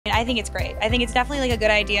I think it's great. I think it's definitely like a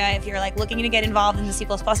good idea if you're like looking to get involved in the C++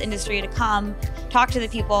 industry to come talk to the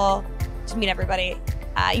people, to meet everybody.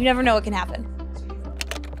 You never know what can happen.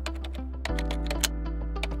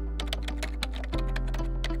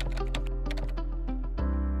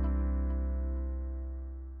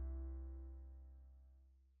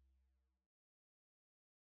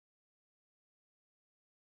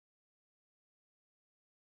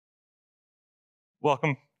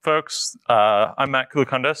 Welcome, folks. I'm Matt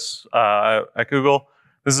Kulukundis at Google.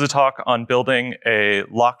 This is a talk on building a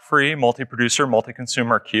lock-free, multi-producer,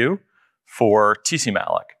 multi-consumer queue for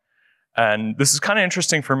Tcmalloc. And this is kind of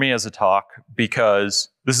interesting for me as a talk because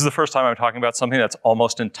this is the first time I'm talking about something that's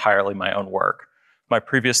almost entirely my own work. My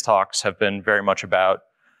previous talks have been very much about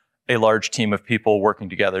a large team of people working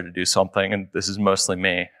together to do something, and this is mostly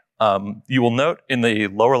me. You will note in the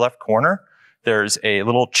lower left corner, there's a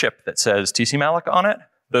little chip that says Tcmalloc on it.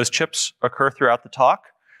 Those chips occur throughout the talk.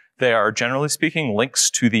 They are, generally speaking,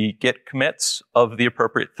 links to the Git commits of the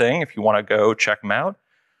appropriate thing if you want to go check them out.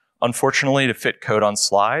 Unfortunately, to fit code on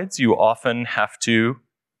slides, you often have to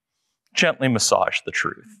gently massage the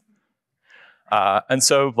truth. And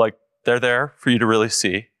so, like, they're there for you to really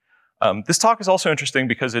see. This talk is also interesting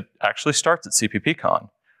because it actually starts at CppCon.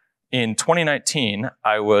 In 2019,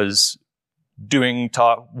 I was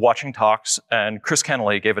watching talks, and Chris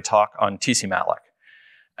Kenneally gave a talk on Tcmalloc.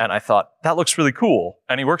 And I thought, that looks really cool.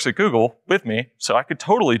 And he works at Google with me, so I could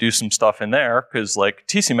totally do some stuff in there, because like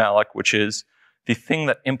Tcmalloc, which is the thing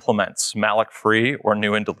that implements malloc-free or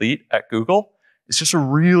new and delete at Google, is just a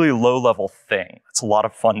really low-level thing. It's a lot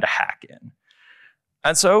of fun to hack in.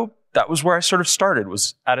 And so that was where I sort of started,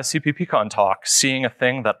 was at a CppCon talk, seeing a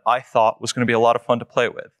thing that I thought was going to be a lot of fun to play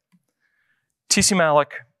with.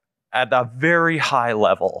 Tcmalloc, at a very high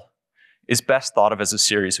level, is best thought of as a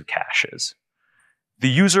series of caches. The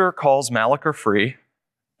user calls malloc or free,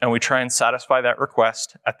 and we try and satisfy that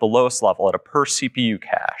request at the lowest level, at a per CPU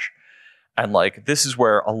cache. And like, this is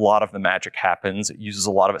where a lot of the magic happens. It uses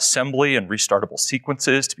a lot of assembly and restartable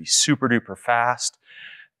sequences to be super duper fast.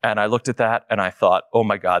 And I looked at that and I thought, oh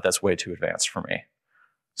my God, that's way too advanced for me.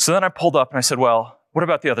 So then I pulled up and I said, well, what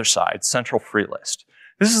about the other side, central free list?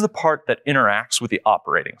 This is the part that interacts with the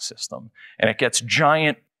operating system, and it gets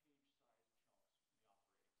giant.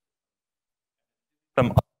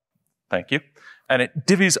 Thank you. And it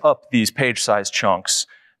divvies up these page-sized chunks,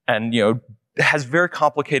 and has very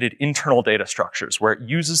complicated internal data structures where it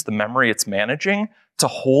uses the memory it's managing to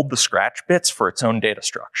hold the scratch bits for its own data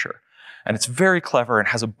structure. And it's very clever and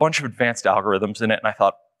has a bunch of advanced algorithms in it, and I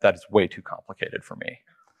thought that is way too complicated for me.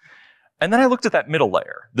 And then I looked at that middle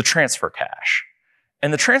layer, the transfer cache.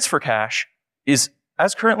 And the transfer cache is,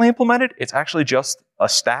 as currently implemented, it's actually just a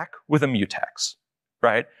stack with a mutex,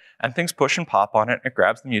 right? And things push and pop on it, and it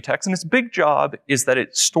grabs the mutex, and its big job is that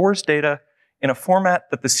it stores data in a format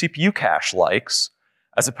that the CPU cache likes,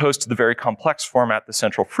 as opposed to the very complex format the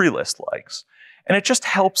central free list likes. And it just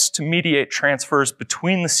helps to mediate transfers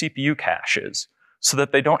between the CPU caches so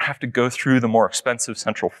that they don't have to go through the more expensive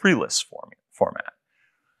central free list format.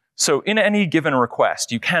 So in any given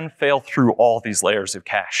request, you can fail through all these layers of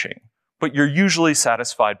caching, but you're usually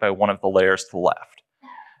satisfied by one of the layers to the left.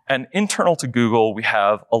 And internal to Google, we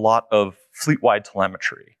have a lot of fleet-wide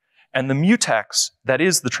telemetry. And the mutex, that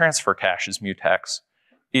is the transfer cache's mutex,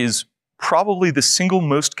 is probably the single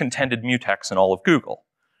most contended mutex in all of Google.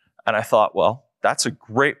 And I thought, well, that's a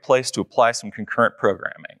great place to apply some concurrent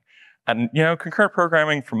programming. And concurrent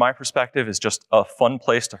programming, from my perspective, is just a fun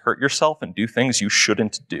place to hurt yourself and do things you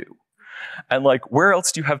shouldn't do. And like, where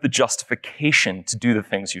else do you have the justification to do the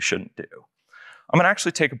things you shouldn't do? I'm going to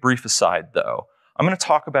actually take a brief aside, though. I'm going to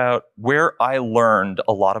talk about where I learned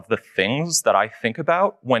a lot of the things that I think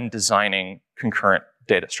about when designing concurrent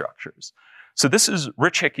data structures. So this is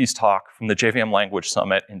Rich Hickey's talk from the JVM Language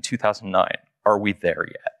Summit in 2009. Are we there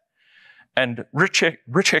yet? And Rich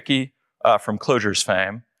Hickey, from Clojure's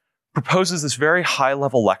fame, proposes this very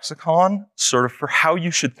high-level lexicon sort of for how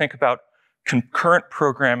you should think about concurrent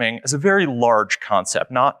programming as a very large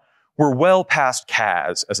concept, not we're well past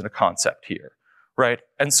CAS as a concept here, right?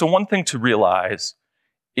 And so one thing to realize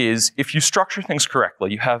is if you structure things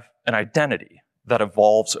correctly, you have an identity that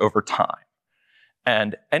evolves over time.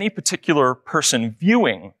 And any particular person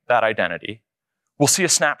viewing that identity will see a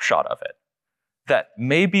snapshot of it that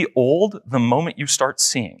may be old the moment you start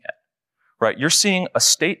seeing it. Right? You're seeing a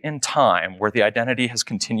state in time where the identity has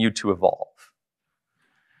continued to evolve.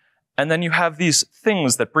 And then you have these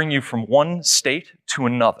things that bring you from one state to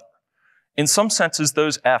another. In some senses,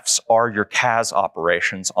 those Fs are your CAS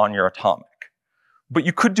operations on your atomic. But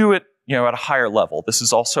you could do it at a higher level. This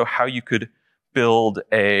is also how you could build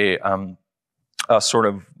a a sort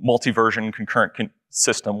of multi-version concurrent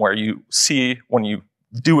system where you see, when you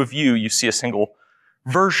do a view, you see a single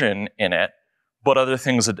version in it, but other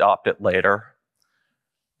things adopt it later.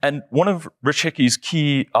 And one of Rich Hickey's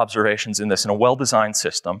key observations in this, in a well-designed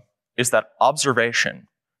system, is that observation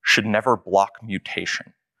should never block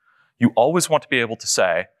mutation. You always want to be able to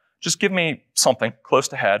say, just give me something close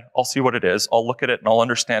to head, I'll see what it is, I'll look at it and I'll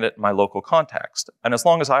understand it in my local context. And as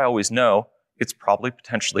long as I always know it's probably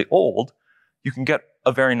potentially old, you can get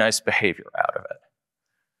a very nice behavior out of it.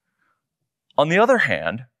 On the other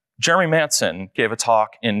hand, Jeremy Manson gave a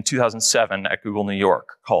talk in 2007 at Google New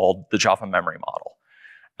York called the Java Memory Model.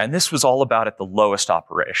 And this was all about at the lowest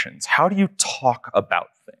operations. How do you talk about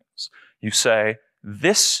things? You say,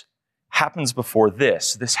 this happens before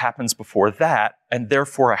this happens before that, and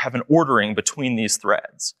therefore I have an ordering between these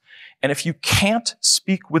threads. And if you can't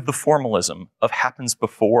speak with the formalism of happens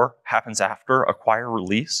before, happens after, acquire,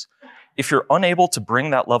 release, if you're unable to bring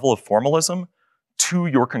that level of formalism to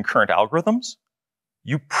your concurrent algorithms,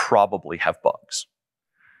 you probably have bugs.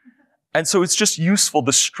 And so it's just useful.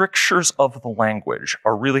 The strictures of the language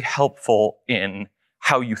are really helpful in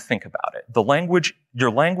how you think about it. The language, your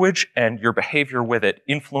language and your behavior with it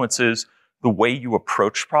influences the way you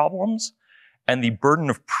approach problems and the burden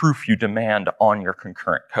of proof you demand on your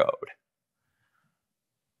concurrent code.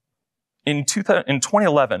 In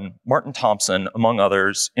 2011, Martin Thompson, among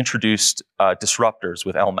others, introduced disruptors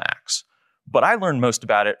with LMAX. But I learned most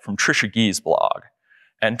about it from Trisha Gee's blog.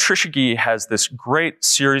 And Trisha Gee has this great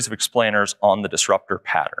series of explainers on the disruptor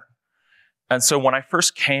pattern. And so when I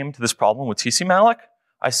first came to this problem with Tcmalloc,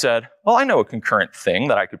 I said, well, I know a concurrent thing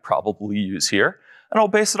that I could probably use here, and I'll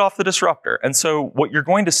base it off the disruptor. And so what you're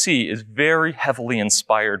going to see is very heavily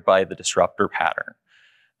inspired by the disruptor pattern.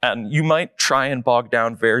 And you might try and bog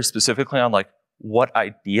down very specifically on like, what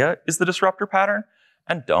idea is the disruptor pattern?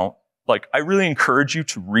 And don't. Like, I really encourage you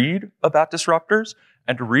to read about disruptors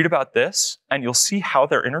and to read about this, and you'll see how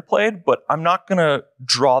they're interplayed, but I'm not gonna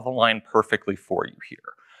draw the line perfectly for you here.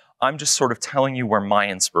 I'm just sort of telling you where my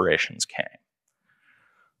inspirations came.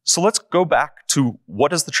 So let's go back to what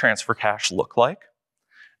does the transfer cache look like?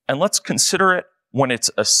 And let's consider it when it's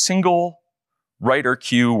a single writer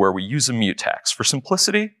queue where we use a mutex. For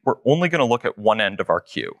simplicity, we're only gonna look at one end of our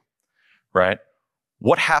queue, right?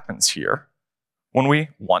 What happens here when we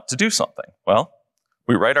want to do something? Well,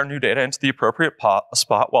 we write our new data into the appropriate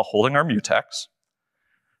spot while holding our mutex,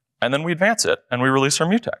 and then we advance it and we release our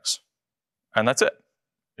mutex. And that's it.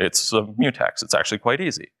 It's a mutex. It's actually quite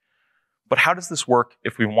easy. But how does this work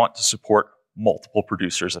if we want to support multiple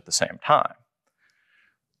producers at the same time?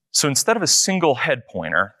 So instead of a single head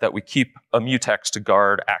pointer that we keep a mutex to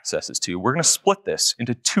guard accesses to, we're going to split this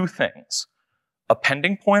into two things. A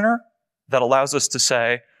pending pointer that allows us to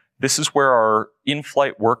say, this is where our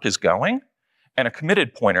in-flight work is going, and a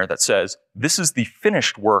committed pointer that says, this is the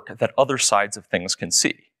finished work that other sides of things can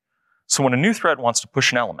see. So when a new thread wants to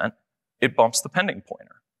push an element, it bumps the pending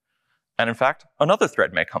pointer. And in fact, another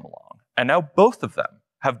thread may come along. And now both of them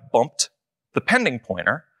have bumped the pending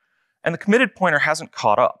pointer, and the committed pointer hasn't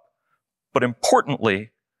caught up. But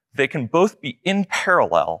importantly, they can both be in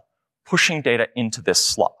parallel, pushing data into this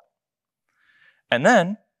slot. And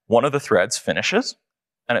then one of the threads finishes,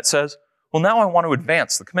 and it says, well, now I want to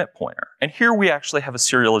advance the commit pointer. And here we actually have a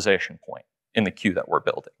serialization point in the queue that we're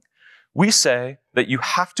building. We say that you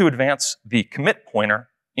have to advance the commit pointer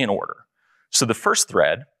in order. So the first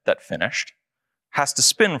thread that finished has to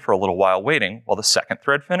spin for a little while waiting while the second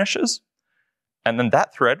thread finishes. And then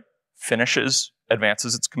that thread finishes,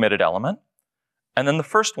 advances its committed element. And then the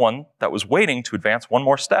first one that was waiting to advance one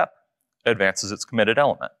more step advances its committed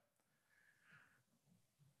element.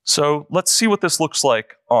 So let's see what this looks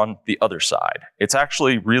like on the other side. It's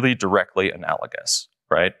actually really directly analogous,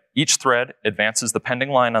 right? Each thread advances the pending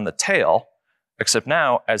line on the tail, except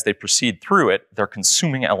now, as they proceed through it, they're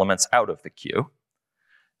consuming elements out of the queue.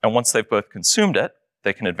 And once they've both consumed it,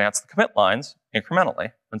 they can advance the commit lines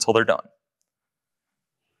incrementally until they're done.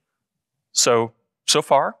 So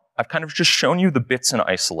far, I've kind of just shown you the bits in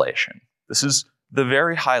isolation. This is the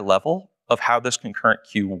very high level of how this concurrent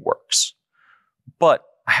queue works. But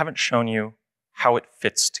I haven't shown you how it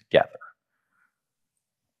fits together.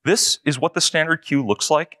 This is what the standard queue looks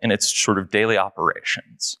like in its sort of daily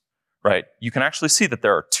operations, right? You can actually see that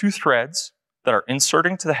there are two threads that are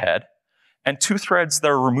inserting to the head and two threads that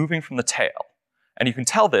are removing from the tail. And you can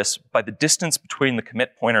tell this by the distance between the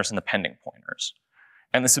commit pointers and the pending pointers.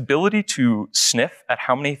 And this ability to sniff at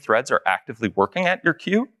how many threads are actively working at your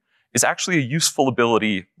queue is actually a useful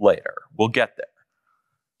ability later. We'll get there.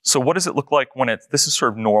 So what does it look like when this is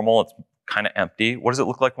sort of normal, it's kind of empty. What does it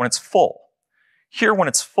look like when it's full? Here, when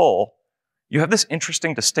it's full, you have this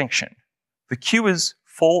interesting distinction. The queue is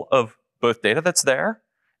full of both data that's there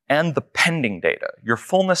and the pending data. Your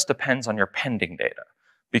fullness depends on your pending data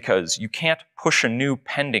because you can't push a new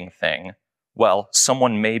pending thing while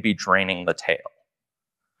someone may be draining the tail.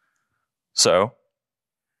 So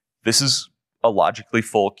this is a logically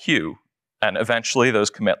full queue, and eventually those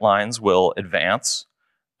commit lines will advance.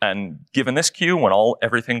 And given this queue, when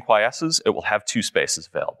everything quiesces, it will have two spaces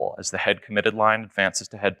available as the head committed line advances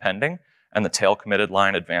to head pending and the tail committed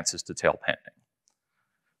line advances to tail pending.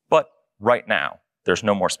 But right now, there's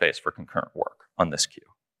no more space for concurrent work on this queue.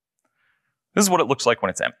 This is what it looks like when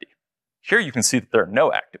it's empty. Here you can see that there are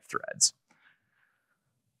no active threads.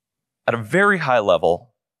 At a very high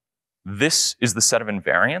level, this is the set of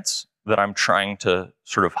invariants that I'm trying to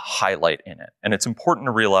sort of highlight in it. And it's important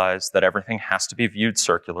to realize that everything has to be viewed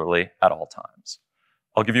circularly at all times.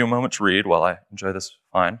 I'll give you a moment to read while I enjoy this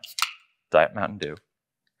fine Diet Mountain Dew.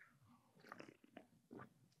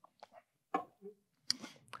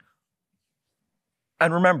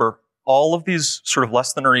 And remember, all of these sort of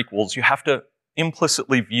less than or equals, you have to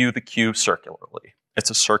implicitly view the queue circularly. It's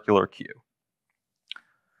a circular queue.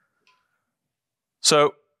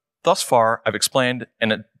 So thus far, I've explained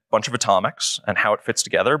in a bunch of atomics and how it fits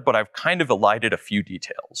together, but I've kind of elided a few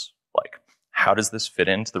details, like how does this fit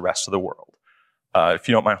into the rest of the world? If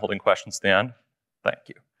you don't mind holding questions at the end, thank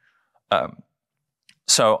you.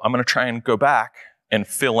 So I'm going to try and go back and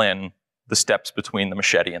fill in the steps between the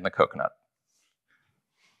machete and the coconut.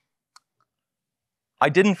 I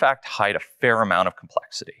did, in fact, hide a fair amount of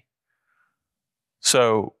complexity.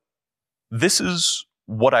 So this is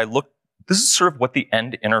sort of what the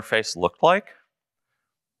end interface looked like.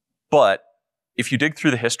 But if you dig through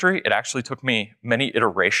the history, it actually took me many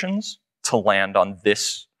iterations to land on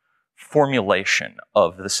this formulation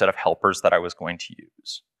of the set of helpers that I was going to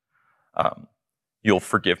use. You'll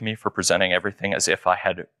forgive me for presenting everything as if I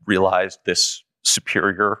had realized this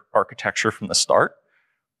superior architecture from the start.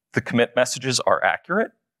 The commit messages are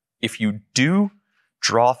accurate. If you do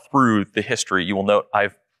draw through the history, you will note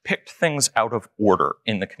I've picked things out of order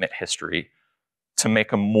in the commit history to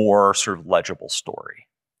make a more sort of legible story.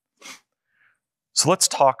 So let's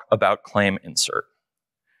talk about claim insert.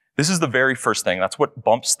 This is the very first thing. That's what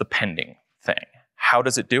bumps the pending thing. How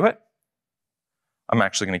does it do it? I'm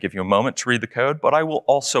actually going to give you a moment to read the code, but I will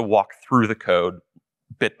also walk through the code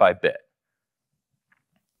bit by bit.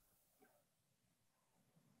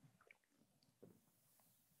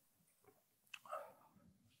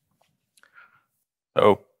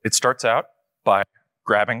 So it starts out by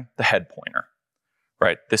grabbing the head pointer,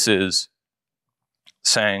 right? This is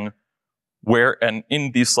saying where, and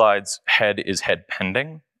in these slides, head is head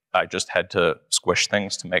pending. I just had to squish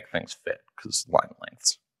things to make things fit because line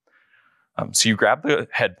lengths. So you grab the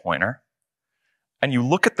head pointer and you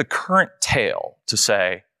look at the current tail to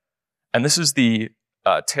say, and this is the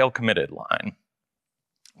tail committed line,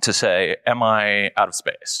 to say, am I out of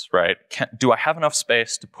space, right? Do I have enough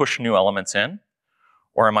space to push new elements in?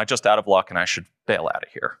 Or am I just out of luck and I should bail out of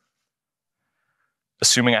here?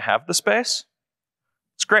 Assuming I have the space,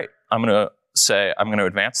 it's great. I'm going to say I'm going to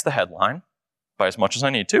advance the headline by as much as I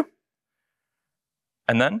need to.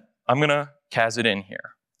 And then I'm going to cas it in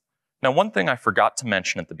here. Now, one thing I forgot to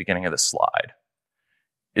mention at the beginning of this slide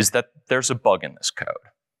is that there's a bug in this code.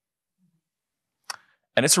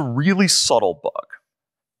 And it's a really subtle bug.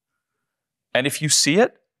 And if you see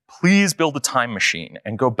it, please build a time machine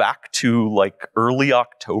and go back to like early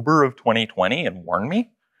October of 2020 and warn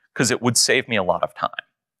me, because it would save me a lot of time.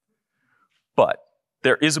 But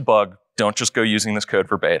there is a bug. Don't just go using this code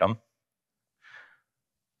verbatim.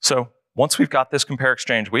 So once we've got this compare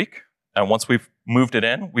exchange weak, and once we've moved it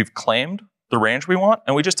in, we've claimed the range we want,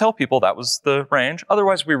 and we just tell people that was the range.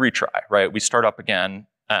 Otherwise, we retry, right? We start up again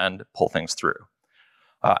and pull things through.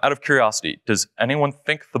 Out of curiosity, does anyone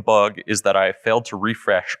think the bug is that I failed to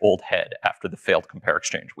refresh old head after the failed compare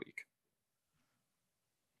exchange week?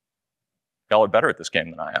 Y'all are better at this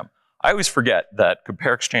game than I am. I always forget that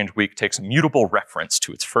compare exchange week takes a mutable reference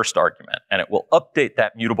to its first argument, and it will update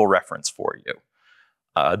that mutable reference for you.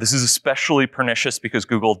 This is especially pernicious because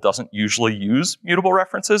Google doesn't usually use mutable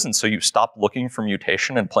references, and so you stop looking for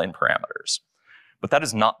mutation in plain parameters. But that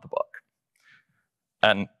is not the bug.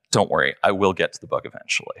 And don't worry, I will get to the bug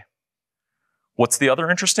eventually. What's the other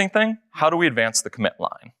interesting thing? How do we advance the commit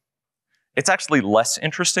line? It's actually less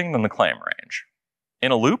interesting than the claim range.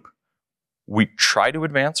 In a loop, we try to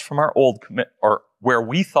advance from our old commit, or where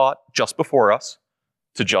we thought just before us,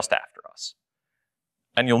 to just after us.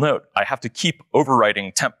 And you'll note, I have to keep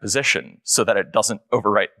overwriting temp position so that it doesn't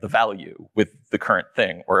overwrite the value with the current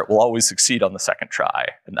thing, or it will always succeed on the second try,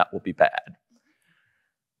 and that will be bad.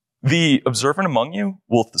 The observant among you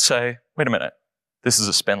will say, wait a minute, this is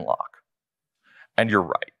a spin lock. And you're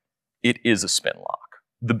right, it is a spin lock.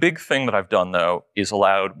 The big thing that I've done, though, is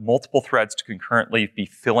allowed multiple threads to concurrently be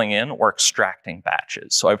filling in or extracting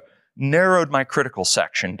batches. So I've narrowed my critical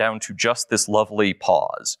section down to just this lovely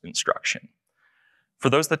pause instruction.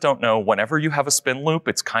 For those that don't know, whenever you have a spin loop,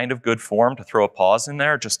 it's kind of good form to throw a pause in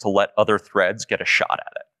there just to let other threads get a shot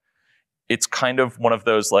at it. It's kind of one of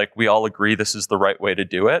those, like, we all agree this is the right way to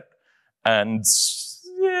do it, and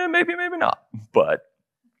yeah, maybe, maybe not, but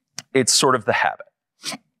it's sort of the habit.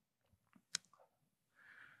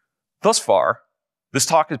 Thus far, this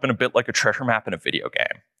talk has been a bit like a treasure map in a video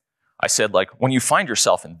game. I said, like, when you find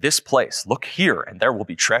yourself in this place, look here and there will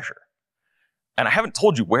be treasure. And I haven't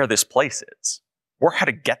told you where this place is, or how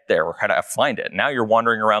to get there, or how to find it. Now you're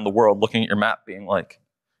wandering around the world looking at your map being like,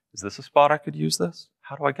 is this a spot I could use this?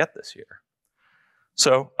 How do I get this here?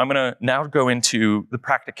 So I'm gonna now go into the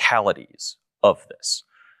practicalities of this.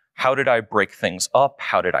 How did I break things up?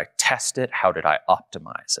 How did I test it? How did I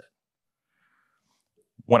optimize it?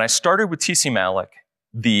 When I started with Tcmalloc,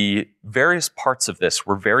 the various parts of this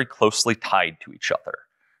were very closely tied to each other.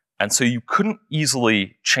 And so you couldn't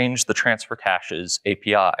easily change the transfer cache's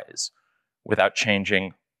APIs without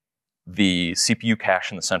changing the CPU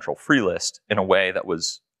cache in the central free list in a way that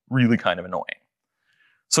was really kind of annoying.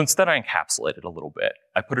 So instead I encapsulated a little bit.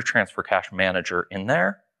 I put a transfer cache manager in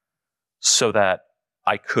there so that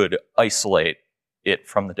I could isolate it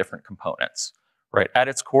from the different components. Right? At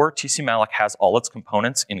its core, Tcmalloc has all its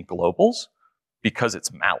components in globals because it's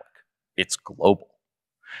malloc. It's global.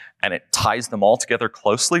 And it ties them all together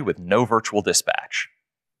closely with no virtual dispatch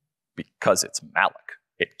because it's malloc.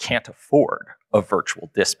 It can't afford a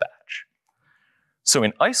virtual dispatch. So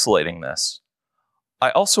in isolating this, I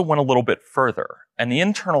also went a little bit further. And the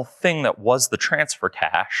internal thing that was the transfer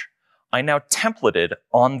cache, I now templated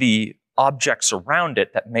on the objects around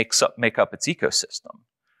it that make up its ecosystem.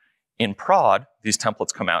 In prod, these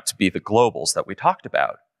templates come out to be the globals that we talked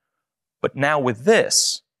about. But now with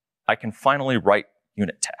this, I can finally write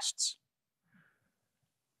unit tests.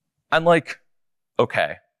 And like,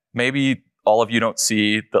 okay, maybe all of you don't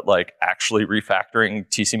see that like actually refactoring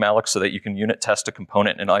Tcmalloc so that you can unit test a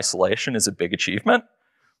component in isolation is a big achievement,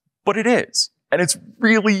 but it is, and it's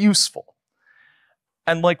really useful.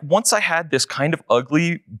 And like once I had this kind of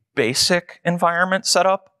ugly basic environment set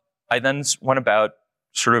up, I then went about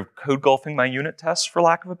sort of code golfing my unit tests, for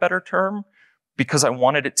lack of a better term, because I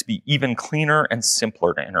wanted it to be even cleaner and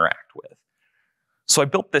simpler to interact with. So I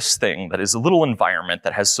built this thing that is a little environment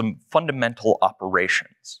that has some fundamental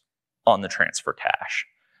operations on the transfer cache.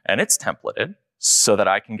 And it's templated so that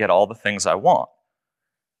I can get all the things I want.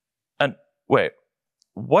 And wait,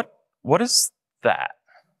 what is that?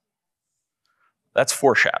 That's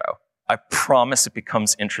foreshadow. I promise it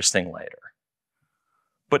becomes interesting later.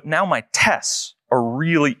 But now my tests are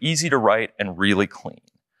really easy to write and really clean.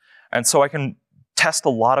 And so I can test a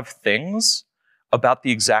lot of things about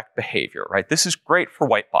the exact behavior, right? This is great for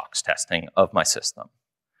white box testing of my system.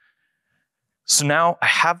 So now I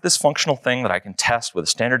have this functional thing that I can test with a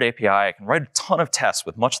standard API. I can write a ton of tests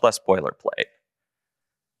with much less boilerplate.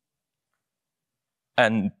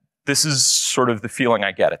 And this is sort of the feeling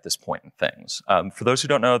I get at this point in things. For those who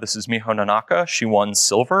don't know, this is Miho Nanaka. She won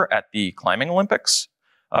silver at the climbing Olympics.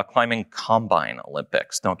 Climbing Combine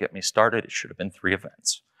Olympics. Don't get me started. It should have been 3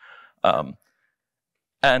 events. Really,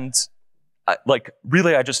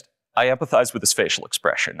 I empathize with this facial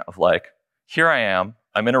expression of like, here I am.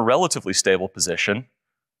 I'm in a relatively stable position.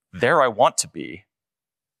 There I want to be.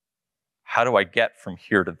 How do I get from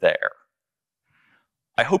here to there?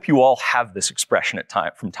 I hope you all have this expression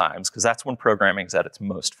from times, because that's when programming is at its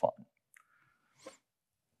most fun.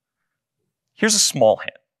 Here's a small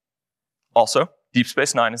hint. Also, Deep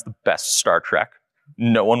Space Nine is the best Star Trek.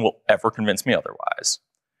 No one will ever convince me otherwise.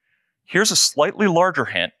 Here's a slightly larger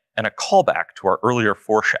hint and a callback to our earlier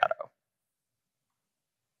foreshadow.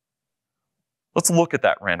 Let's look at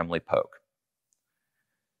that randomly poke.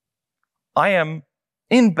 I am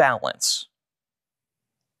in balance,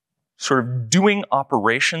 sort of doing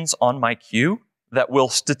operations on my queue that will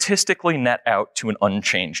statistically net out to an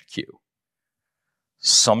unchanged queue.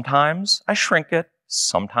 Sometimes I shrink it,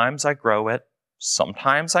 sometimes I grow it,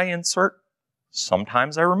 sometimes I insert,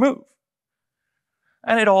 sometimes I remove.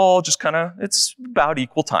 And it all just it's about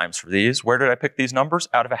equal times for these. Where did I pick these numbers?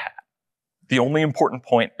 Out of a hat. The only important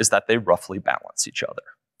point is that they roughly balance each other.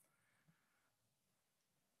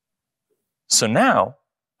 So now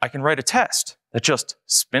I can write a test that just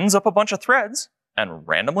spins up a bunch of threads and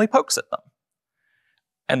randomly pokes at them.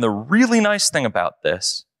 And the really nice thing about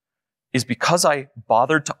this is because I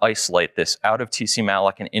bothered to isolate this out of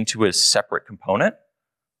Tcmalloc and into a separate component,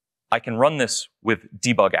 I can run this with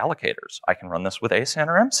debug allocators. I can run this with asan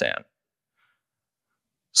or msan.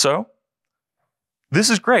 So this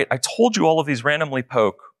is great. I told you all of these randomly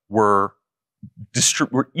poke were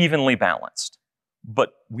evenly balanced,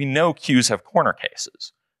 but we know queues have corner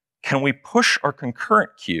cases. Can we push our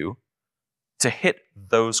concurrent queue to hit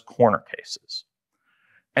those corner cases?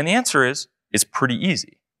 And the answer is, it's pretty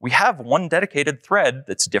easy. We have one dedicated thread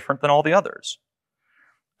that's different than all the others.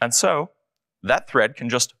 And so that thread can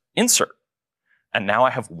just insert. And now I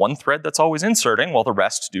have one thread that's always inserting while the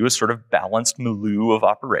rest do a sort of balanced milieu of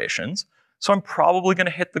operations. So I'm probably going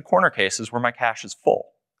to hit the corner cases where my cache is full.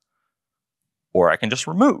 Or I can just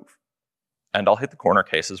remove, and I'll hit the corner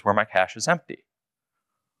cases where my cache is empty.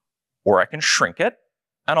 Or I can shrink it,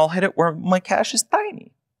 and I'll hit it where my cache is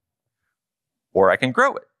tiny. Or I can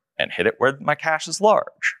grow it, and hit it where my cache is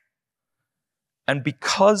large. And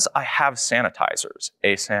because I have sanitizers,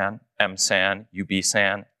 asan, msan,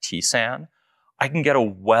 ubsan, tsan, I can get a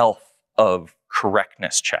wealth of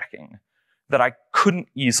correctness checking that I couldn't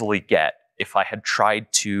easily get if I had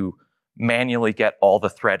tried to manually get all the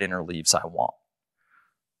thread interleaves I want.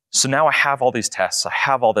 So now I have all these tests, I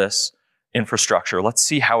have all this infrastructure. Let's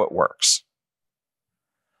see how it works.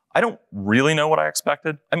 I don't really know what I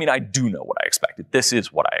expected. I mean, I do know what I expected. This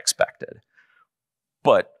is what I expected.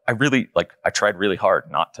 But I tried really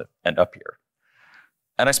hard not to end up here.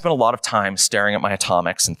 And I spent a lot of time staring at my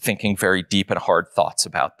atomics and thinking very deep and hard thoughts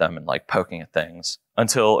about them and like poking at things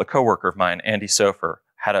until a coworker of mine, Andy Sofer,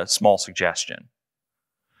 had a small suggestion.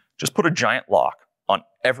 Just put a giant lock on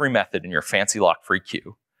every method in your fancy lock-free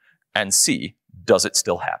queue and see, does it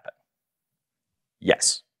still happen?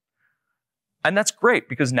 Yes. And that's great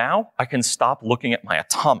because now I can stop looking at my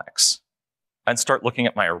atomics and start looking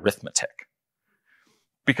at my arithmetic.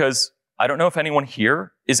 Because I don't know if anyone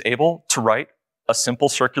here is able to write a simple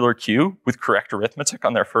circular queue with correct arithmetic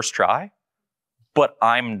on their first try, but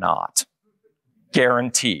I'm not.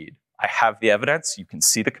 Guaranteed. I have the evidence. You can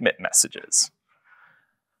see the commit messages.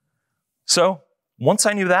 So once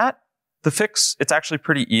I knew that, the fix, it's actually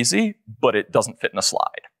pretty easy, but it doesn't fit in a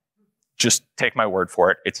slide. Just take my word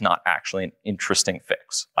for it. It's not actually an interesting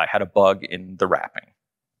fix. I had a bug in the wrapping.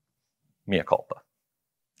 Mea culpa.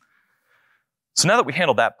 So now that we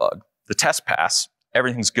handled that bug, the test pass,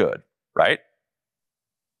 everything's good, right?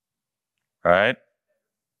 All right.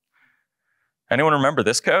 Anyone remember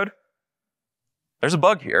this code? There's a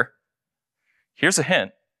bug here. Here's a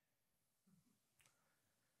hint.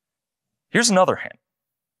 Here's another hint.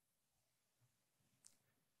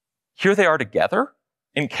 Here they are together,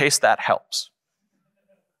 in case that helps.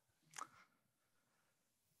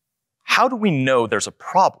 How do we know there's a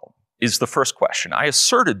problem is the first question. I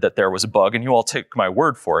asserted that there was a bug, and you all take my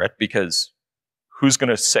word for it, because who's going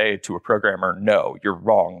to say to a programmer, no, you're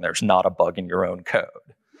wrong, there's not a bug in your own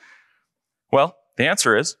code? Well, the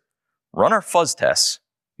answer is, run our fuzz tests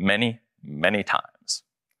many, many times.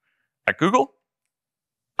 At Google,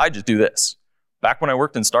 I just do this. Back when I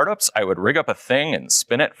worked in startups, I would rig up a thing and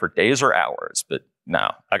spin it for days or hours. But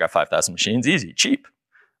now I got 5,000 machines, easy, cheap.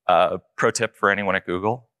 Pro tip for anyone at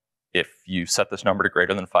Google, if you set this number to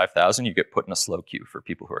greater than 5,000, you get put in a slow queue for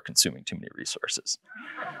people who are consuming too many resources.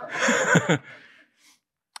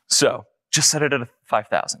 So just set it at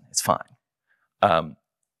 5,000, it's fine.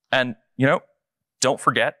 And don't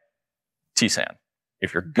forget Tsan.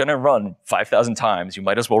 If you're gonna run 5,000 times, you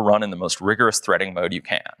might as well run in the most rigorous threading mode you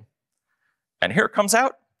can. And here it comes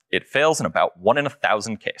out, it fails in about 1 in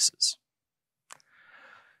 1,000 cases.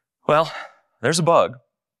 Well, there's a bug.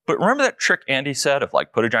 But remember that trick Andy said of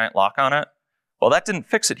like put a giant lock on it? Well, that didn't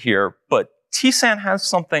fix it here, but Tsan has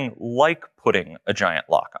something like putting a giant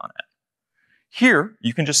lock on it. Here,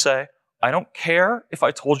 you can just say, I don't care if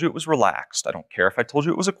I told you it was relaxed. I don't care if I told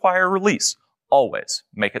you it was acquire release. Always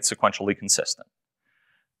make it sequentially consistent.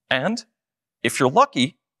 And if you're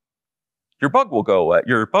lucky, your bug will go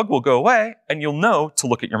away, and you'll know to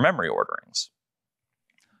look at your memory orderings.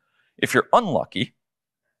 If you're unlucky,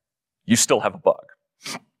 you still have a bug.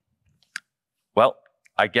 Well,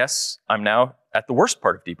 I guess I'm now at the worst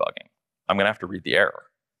part of debugging. I'm going to have to read the error.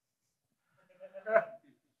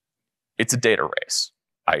 It's a data race.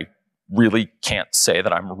 I really can't say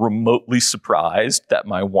that I'm remotely surprised that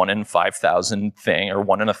my 1 in 5,000 thing or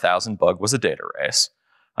 1 in 1,000 bug was a data race.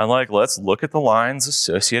 I'm like, let's look at the lines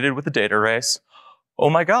associated with the data race. Oh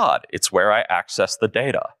my God, it's where I access the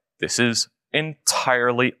data. This is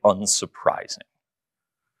entirely unsurprising.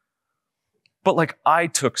 But like, I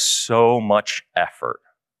took so much effort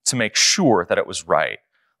to make sure that it was right.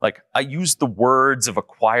 Like, I used the words of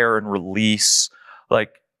acquire and release.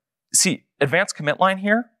 Like, See, advanced commit line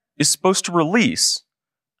here is supposed to release,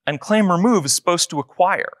 and claim remove is supposed to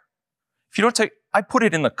acquire. If you don't take, I put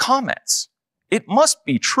it in the comments. It must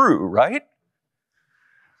be true, right?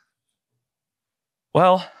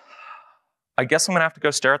 Well, I guess I'm gonna have to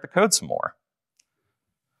go stare at the code some more.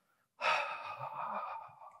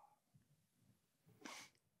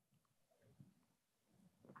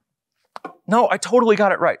 No, I totally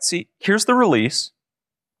got it right. See, here's the release,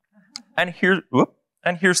 and here's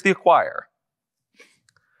the acquire.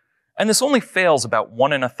 And this only fails about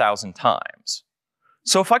 1 in 1,000 times.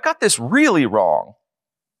 So if I got this really wrong,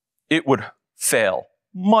 it would fail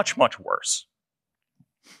much, much worse.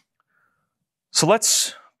 So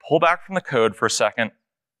let's pull back from the code for a second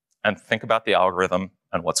and think about the algorithm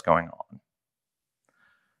and what's going on.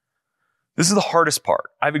 This is the hardest part.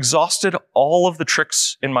 I've exhausted all of the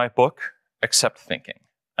tricks in my book except thinking,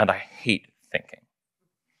 and I hate thinking.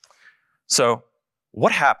 So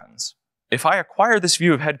what happens if I acquire this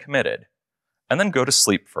view of head committed and then go to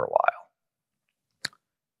sleep for a while?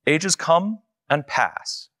 Ages come and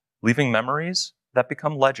pass, leaving memories that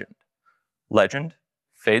become legend. Legend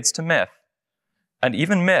fades to myth, and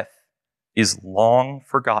even myth is long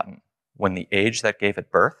forgotten when the age that gave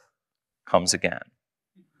it birth comes again.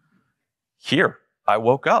 Here, I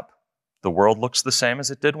woke up. The world looks the same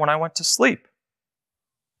as it did when I went to sleep.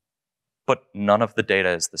 But none of the data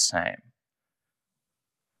is the same.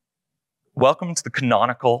 Welcome to the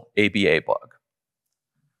canonical ABA bug.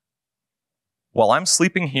 While I'm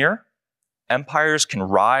sleeping here, empires can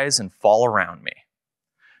rise and fall around me.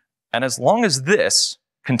 And as long as this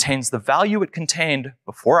contains the value it contained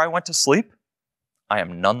before I went to sleep, I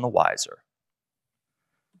am none the wiser.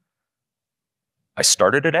 I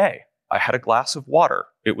started at A. I had a glass of water.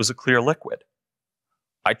 It was a clear liquid.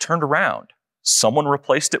 I turned around. Someone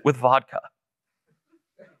replaced it with vodka.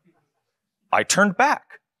 I turned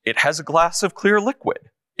back. It has a glass of clear liquid.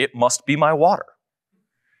 It must be my water.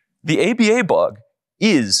 The ABA bug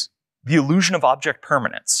is the illusion of object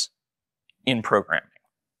permanence in programming.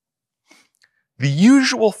 The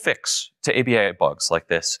usual fix to ABA bugs like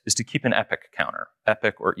this is to keep an epoch counter.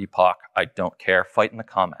 Epoch or epoch, I don't care. Fight in the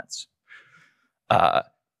comments.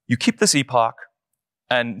 You keep this epoch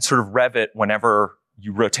and sort of rev it whenever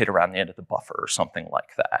you rotate around the end of the buffer or something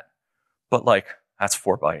like that. But like, that's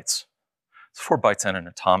 4 bytes. It's 4 bytes and an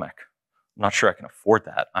atomic. I'm not sure I can afford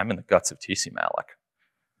that. I'm in the guts of Tcmalloc.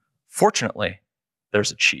 Fortunately,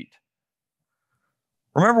 there's a cheat.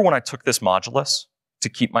 Remember when I took this modulus to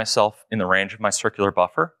keep myself in the range of my circular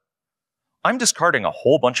buffer? I'm discarding a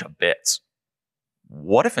whole bunch of bits.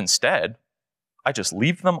 What if instead, I just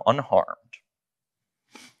leave them unharmed?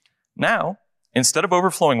 Now, instead of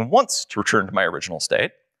overflowing once to return to my original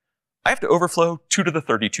state, I have to overflow 2 to the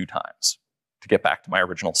 32 times to get back to my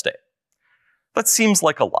original state. That seems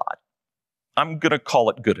like a lot. I'm gonna call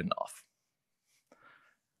it good enough.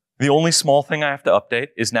 The only small thing I have to update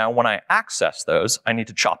is now when I access those, I need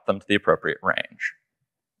to chop them to the appropriate range.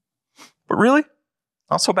 But really,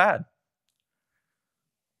 not so bad.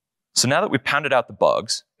 So now that we've pounded out the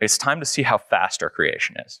bugs, it's time to see how fast our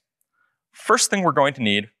creation is. First thing we're going to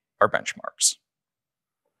need are benchmarks.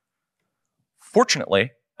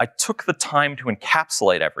 Fortunately, I took the time to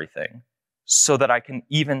encapsulate everything so that I can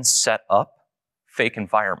even set up fake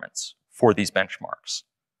environments for these benchmarks.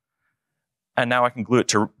 And now I can glue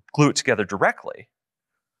it together directly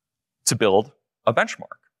to build a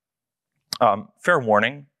benchmark. Fair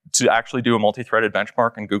warning, to actually do a multi-threaded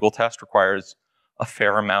benchmark in Google test requires a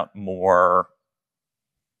fair amount more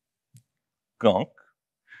gunk.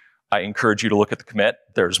 I encourage you to look at the commit.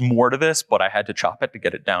 There's more to this, but I had to chop it to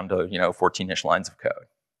get it down to 14-ish lines of code.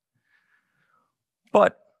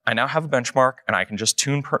 But I now have a benchmark, and I can just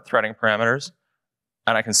tune threading parameters,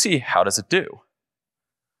 and I can see how does it do.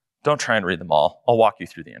 Don't try and read them all. I'll walk you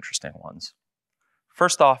through the interesting ones.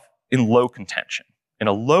 First off, in low contention. In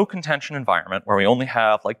a low contention environment where we only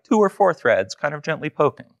have like 2 or 4 threads kind of gently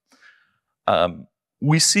poking,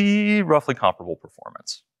 we see roughly comparable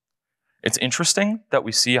performance. It's interesting that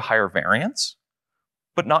we see a higher variance,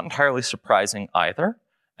 but not entirely surprising either.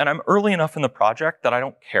 And I'm early enough in the project that I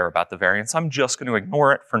don't care about the variance. I'm just going to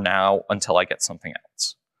ignore it for now until I get something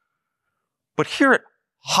else. But here at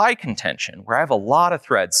high contention, where I have a lot of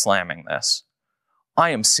threads slamming this,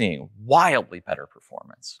 I am seeing wildly better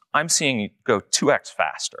performance. I'm seeing it go 2x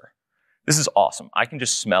faster. This is awesome. I can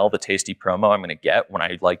just smell the tasty promo I'm going to get when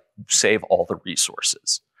I save all the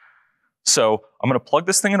resources. So I'm going to plug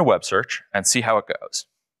this thing in a web search and see how it goes.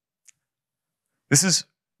 This is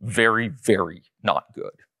very, very not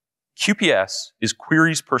good. QPS is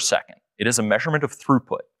queries per second. It is a measurement of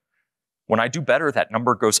throughput. When I do better, that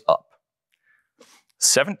number goes up.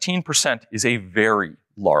 17% is a very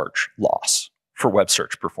large loss for web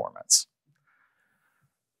search performance.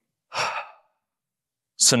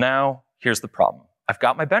 So now, here's the problem. I've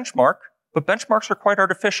got my benchmark, but benchmarks are quite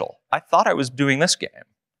artificial. I thought I was doing this game.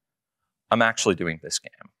 I'm actually doing this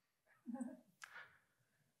game.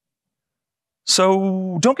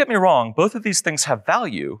 So don't get me wrong, both of these things have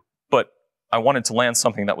value, but I wanted to land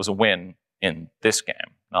something that was a win in this game,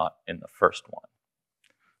 not in the first one.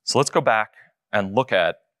 So let's go back and look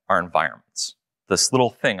at our environments, this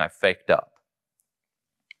little thing I faked up.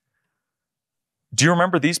 Do you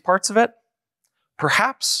remember these parts of it?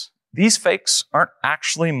 Perhaps these fakes aren't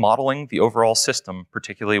actually modeling the overall system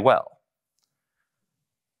particularly well.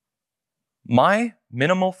 My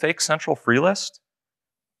minimal fake central free list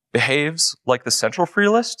behaves like the central free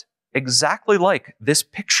list, exactly like this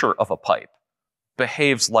picture of a pipe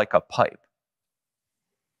behaves like a pipe.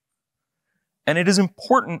 And it is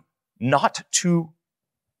important not to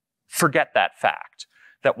forget that fact,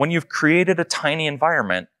 that when you've created a tiny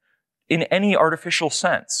environment, in any artificial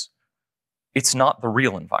sense, it's not the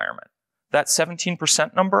real environment. That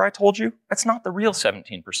 17% number I told you, that's not the real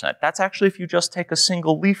 17%. That's actually if you just take a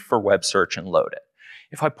single leaf for web search and load it.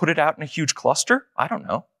 If I put it out in a huge cluster, I don't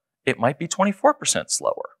know, it might be 24%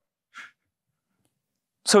 slower.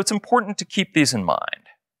 So it's important to keep these in mind.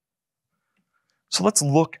 So let's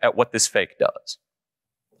look at what this fake does.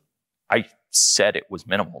 I said it was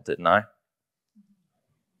minimal, didn't I?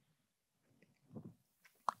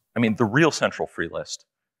 I mean, the real central free list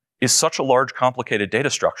is such a large, complicated data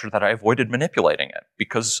structure that I avoided manipulating it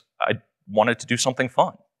because I wanted to do something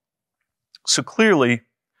fun. So clearly,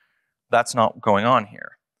 that's not going on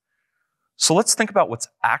here. So let's think about what's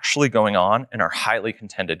actually going on in our highly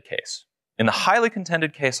contended case. In the highly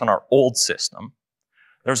contended case on our old system,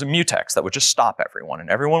 there's a mutex that would just stop everyone, and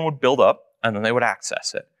everyone would build up, and then they would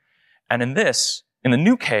access it. And in the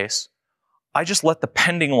new case, I just let the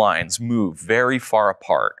pending lines move very far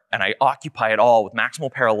apart, and I occupy it all with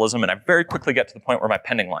maximal parallelism, and I very quickly get to the point where my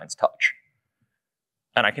pending lines touch.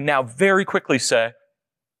 And I can now very quickly say,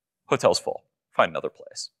 hotel's full, find another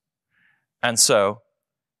place. And so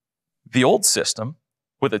the old system,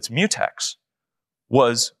 with its mutex,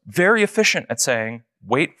 was very efficient at saying,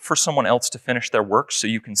 wait for someone else to finish their work so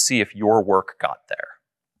you can see if your work got there.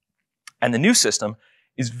 And the new system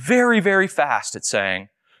is very, very fast at saying,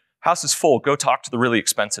 house is full, go talk to the really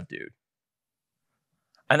expensive dude.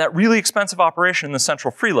 And that really expensive operation in the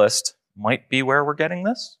central free list might be where we're getting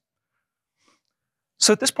this.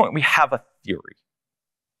 So at this point, we have a theory.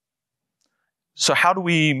 So how do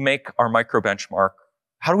we make our micro benchmark?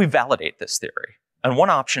 How do we validate this theory? And one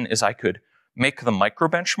option is I could make the micro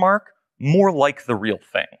benchmark more like the real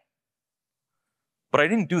thing. But I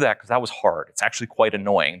didn't do that because that was hard. It's actually quite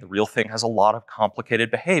annoying. The real thing has a lot of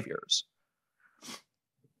complicated behaviors.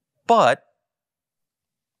 But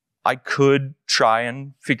I could try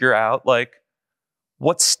and figure out, like,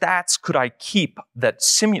 what stats could I keep that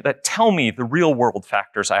tell me the real world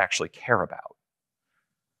factors I actually care about?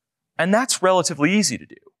 And that's relatively easy to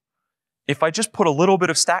do. If I just put a little bit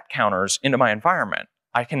of stat counters into my environment,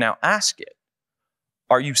 I can now ask it,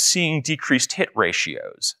 are you seeing decreased hit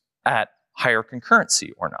ratios at higher concurrency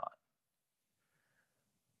or not?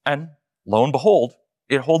 And lo and behold,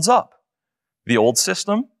 it holds up. The old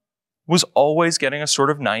system was always getting a sort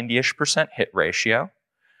of 90-ish% hit ratio.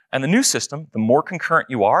 And the new system, the more concurrent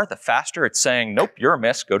you are, the faster it's saying, nope, you're a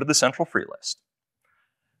miss, go to the central free list.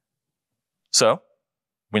 So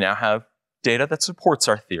we now have data that supports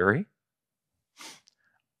our theory.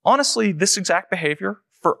 Honestly, this exact behavior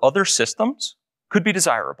for other systems could be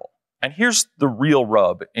desirable. And here's the real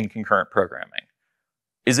rub in concurrent programming,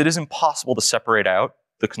 is it is impossible to separate out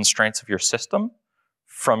the constraints of your system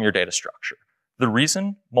from your data structure. The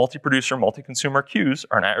reason multi-producer, multi-consumer queues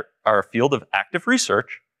are a field of active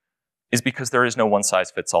research is because there is no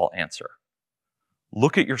one-size-fits-all answer.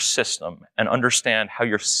 Look at your system and understand how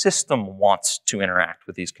your system wants to interact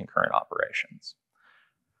with these concurrent operations.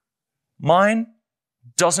 Mine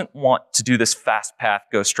doesn't want to do this fast path,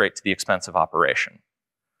 go straight to the expensive operation.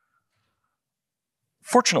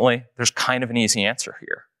 Fortunately, there's kind of an easy answer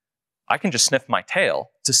here. I can just sniff my tail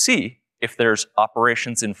to see if there's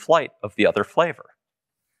operations in flight of the other flavor.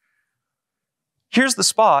 Here's the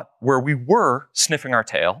spot where we were sniffing our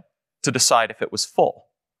tail to decide if it was full.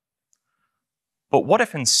 But what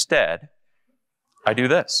if instead I do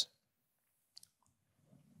this?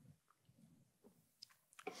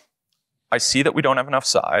 I see that we don't have enough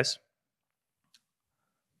size.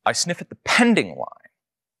 I sniff at the pending line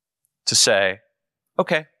to say,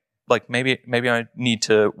 okay, like maybe I need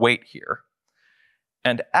to wait here.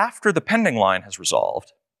 And after the pending line has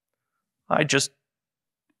resolved, I just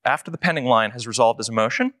after the pending line has resolved as a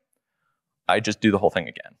motion, I just do the whole thing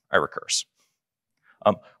again. I recurse.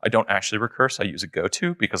 I don't actually recurse. I use a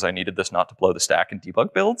goto because I needed this not to blow the stack in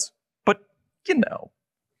debug builds. But, you know,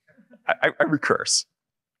 I recurse.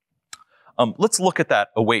 Let's look at that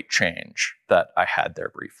await change that I had there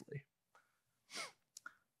briefly.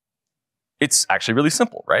 It's actually really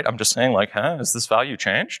simple, right? I'm just saying, like, has this value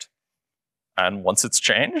changed? And once it's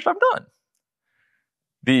changed, I'm done.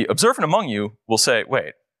 The observant among you will say,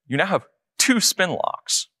 wait, you now have 2 spin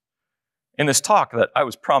locks. In this talk that I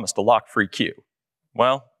was promised a lock-free queue.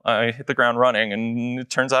 Well, I hit the ground running, and it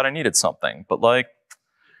turns out I needed something. But, like,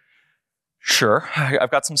 sure, I've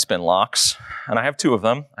got some spin locks, and I have 2 of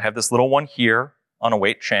them. I have this little one here on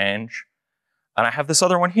await change, and I have this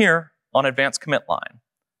other one here on advanced commit line.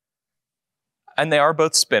 And they are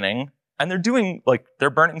both spinning, and they're doing, like, they're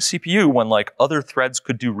burning CPU when, like, other threads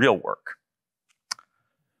could do real work.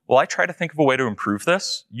 Well, I try to think of a way to improve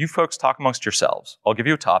this. You folks talk amongst yourselves. I'll give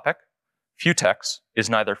you a topic. Futex is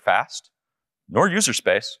neither fast, nor user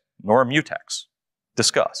space, nor a mutex.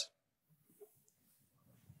 Discuss.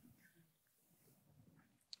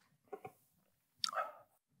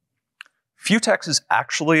 Futex is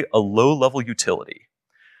actually a low-level utility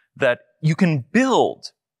that you can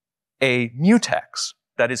build a mutex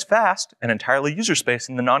that is fast and entirely user space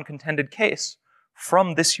in the non-contended case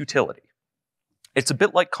from this utility. It's a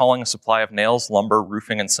bit like calling a supply of nails, lumber,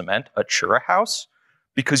 roofing, and cement a Chura house,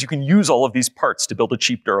 because you can use all of these parts to build a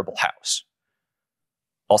cheap, durable house.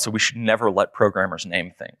 Also, we should never let programmers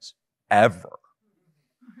name things, ever.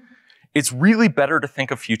 It's really better to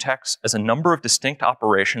think of Futex as a number of distinct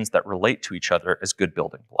operations that relate to each other as good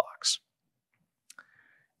building blocks.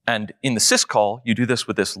 And in the syscall, you do this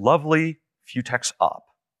with this lovely Futex op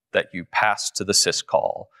that you pass to the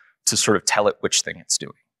syscall to sort of tell it which thing it's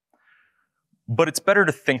doing. But it's better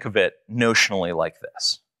to think of it notionally like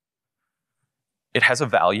this. It has a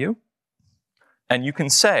value, and you can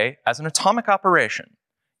say, as an atomic operation,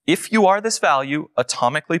 if you are this value,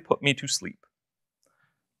 atomically put me to sleep.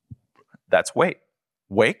 That's wait.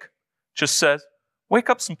 Wake just says, wake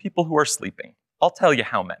up some people who are sleeping. I'll tell you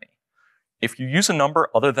how many. If you use a number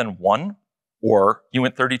other than 1 or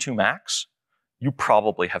uint32 max, you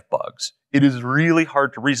probably have bugs. It is really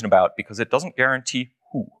hard to reason about because it doesn't guarantee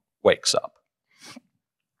who wakes up.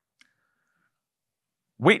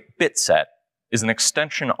 Wait bit set is an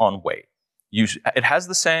extension on wait. It has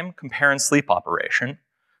the same compare and sleep operation,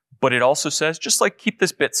 but it also says, just like keep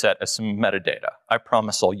this bit set as some metadata. I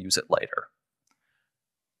promise I'll use it later.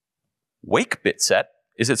 Wake bit set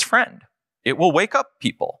is its friend. It will wake up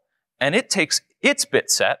people. And it takes its bit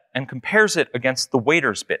set and compares it against the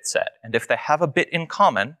waiter's bit set. And if they have a bit in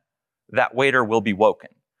common, that waiter will be woken.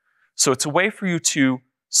 So it's a way for you to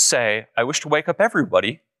say, I wish to wake up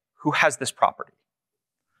everybody who has this property.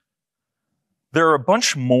 There are a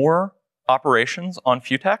bunch more operations on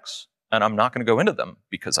Futex, and I'm not going to go into them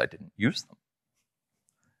because I didn't use them.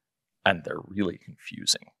 And they're really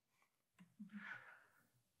confusing.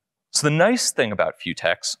 So the nice thing about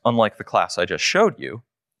Futex, unlike the class I just showed you,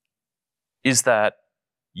 is that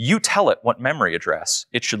you tell it what memory address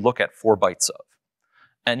it should look at 4 bytes of.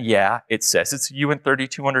 And yeah, it says it's a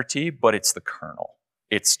uint3200T, but it's the kernel.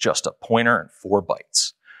 It's just a pointer and 4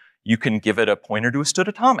 bytes. You can give it a pointer to a stood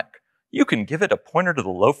atomic. You can give it a pointer to the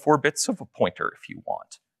low 4 bits of a pointer if you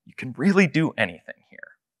want. You can really do anything here.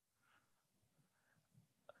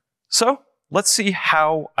 So let's see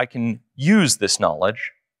how I can use this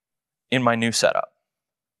knowledge in my new setup.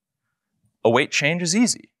 Await change is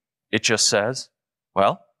easy. It just says,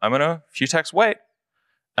 well, I'm going to Futex wait.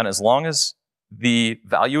 And as long as the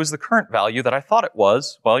value is the current value that I thought it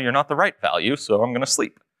was, well, you're not the right value, so I'm going to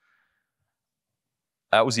sleep.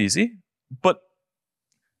 That was easy, but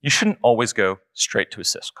you shouldn't always go straight to a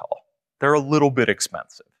syscall. They're a little bit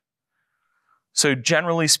expensive. So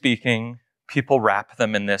generally speaking, people wrap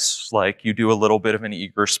them in this, like, you do a little bit of an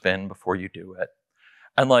eager spin before you do it.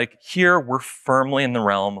 And like here, we're firmly in the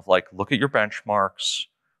realm of like, look at your benchmarks,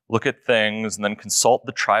 look at things, and then consult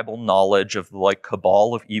the tribal knowledge of the like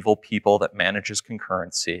cabal of evil people that manages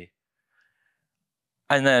concurrency.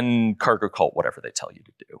 And then cargo cult whatever they tell you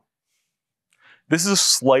to do. This is a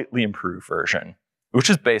slightly improved version, which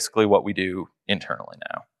is basically what we do internally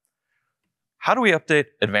now. How do we update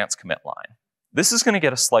advanced commit line? This is going to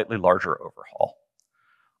get a slightly larger overhaul.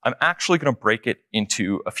 I'm actually going to break it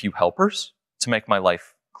into a few helpers to make my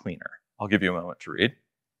life cleaner. I'll give you a moment to read.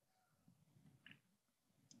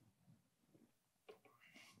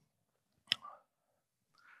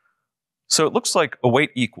 So it looks like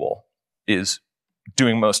await equal is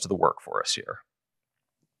doing most of the work for us here.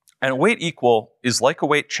 And await equal is like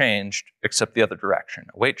await changed, except the other direction.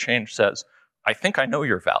 Await change says, I think I know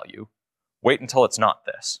your value. Wait until it's not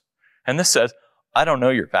this. And this says, I don't know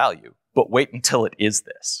your value, but wait until it is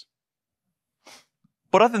this.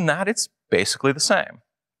 But other than that, it's basically the same.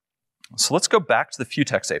 So let's go back to the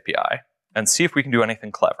Futex API and see if we can do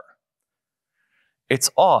anything clever. It's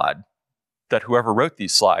odd that whoever wrote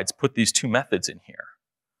these slides put these two methods in here,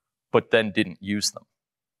 but then didn't use them.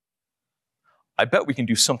 I bet we can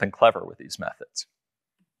do something clever with these methods.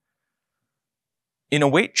 In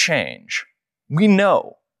await change, we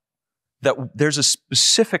know that there's a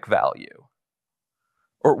specific value,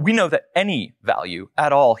 or we know that any value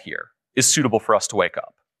at all here is suitable for us to wake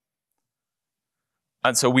up.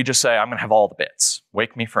 And so we just say, I'm going to have all the bits.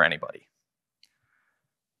 Wake me for anybody.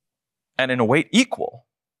 And in await equal,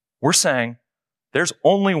 we're saying, there's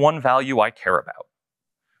only one value I care about.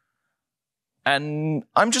 And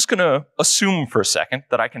I'm just going to assume for a second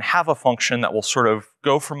that I can have a function that will sort of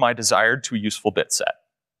go from my desired to a useful bit set.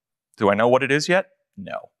 Do I know what it is yet?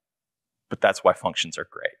 No. But that's why functions are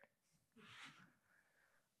great.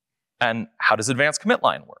 And how does advanced commit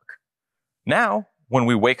line work? Now, when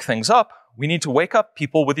we wake things up, we need to wake up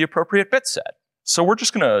people with the appropriate bit set. So we're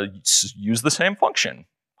just going to use the same function.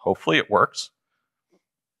 Hopefully it works.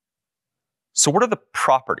 So what are the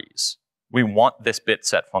properties we want this bit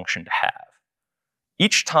set function to have?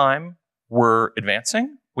 Each time we're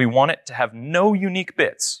advancing, we want it to have no unique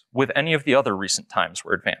bits with any of the other recent times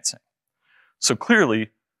we're advancing. So clearly,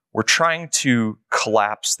 we're trying to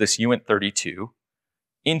collapse this uint32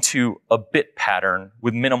 into a bit pattern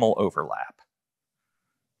with minimal overlap.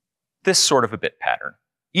 This sort of a bit pattern.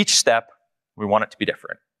 Each step, we want it to be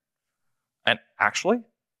different. And actually,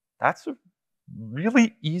 that's a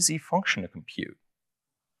really easy function to compute.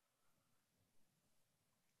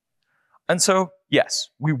 And so, yes,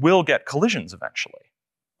 we will get collisions eventually.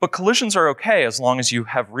 But collisions are okay as long as you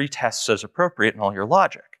have retests as appropriate in all your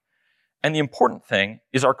logic. And the important thing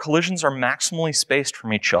is our collisions are maximally spaced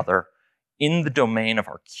from each other in the domain of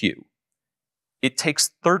our queue. It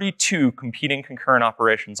takes 32 competing concurrent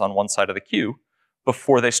operations on one side of the queue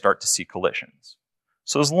before they start to see collisions.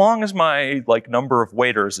 So as long as my number of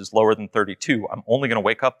waiters is lower than 32, I'm only going to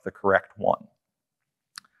wake up the correct one.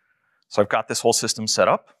 So I've got this whole system set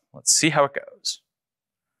up. Let's see how it goes.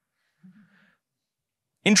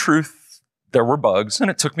 In truth, there were bugs, and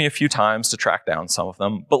it took me a few times to track down some of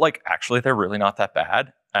them, but actually they're really not that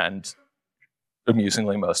bad, and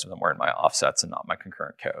amusingly, most of them were in my offsets and not my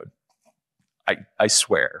concurrent code. I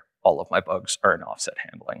swear all of my bugs are in offset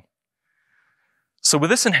handling. So with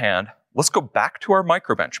this in hand, let's go back to our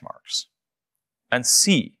micro benchmarks and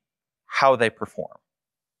see how they perform.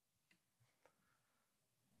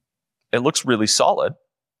 It looks really solid,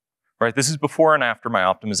 right? This is before and after my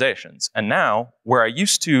optimizations. And now, where I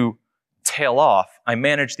used to tail off, I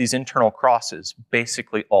manage these internal crosses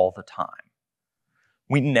basically all the time.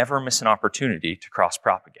 We never miss an opportunity to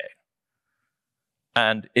cross-propagate.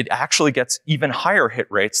 And it actually gets even higher hit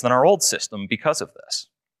rates than our old system because of this.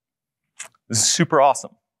 This is super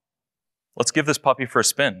awesome. Let's give this puppy for a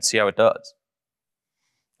spin and see how it does.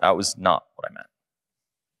 That was not what I meant.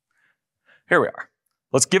 Here we are.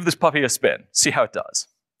 Let's give this puppy a spin, see how it does.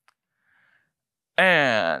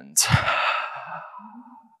 And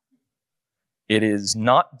it is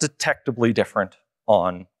not detectably different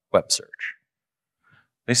on web search.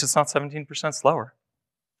 At least it's not 17% slower.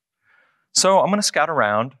 So I'm going to scout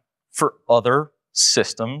around for other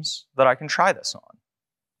systems that I can try this on.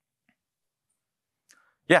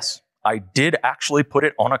 Yes, I did actually put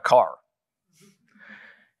it on a car.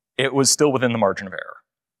 It was still within the margin of error.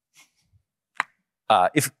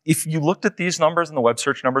 If you looked at these numbers and the web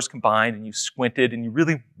search numbers combined and you squinted and you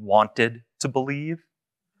really wanted to believe,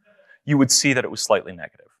 you would see that it was slightly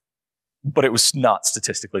negative. But it was not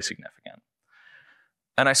statistically significant.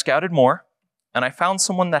 And I scouted more, and I found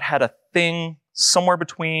someone that had a thing somewhere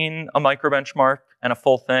between a micro benchmark and a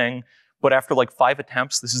full thing. But after 5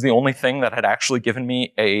 attempts, this is the only thing that had actually given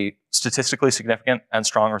me a statistically significant and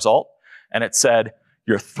strong result. And it said,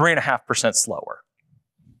 you're 3.5% slower.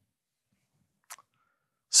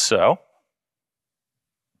 So,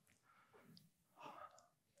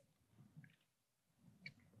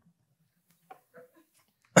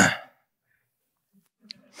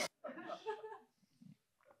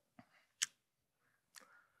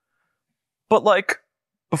 but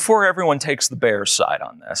before everyone takes the bear's side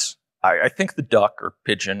on this, I think the duck or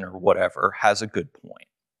pigeon or whatever has a good point,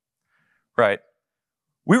 right?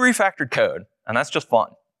 We refactored code, and that's just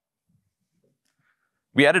fun.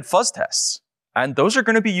 We added fuzz tests, and those are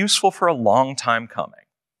going to be useful for a long time coming.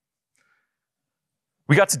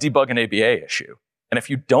 We got to debug an ABA issue, And if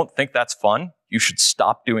you don't think that's fun, you should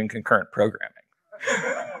stop doing concurrent programming.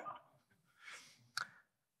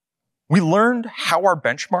 We learned how our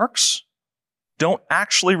benchmarks don't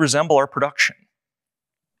actually resemble our production.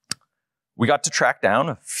 We got to track down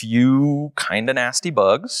a few kind of nasty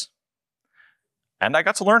bugs, and I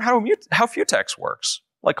got to learn how Futex works.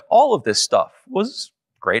 Like, all of this stuff was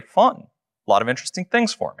great fun. A lot of interesting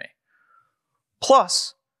things for me.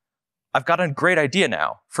 Plus, I've got a great idea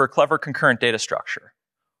now for a clever concurrent data structure.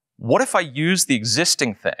 What if I use the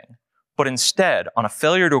existing thing, but instead, on a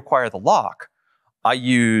failure to acquire the lock, I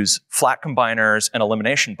use flat combiners and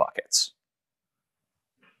elimination buckets?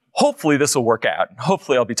 Hopefully this will work out, and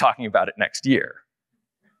hopefully I'll be talking about it next year.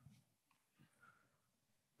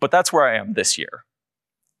 But that's where I am this year.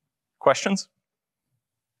 Questions?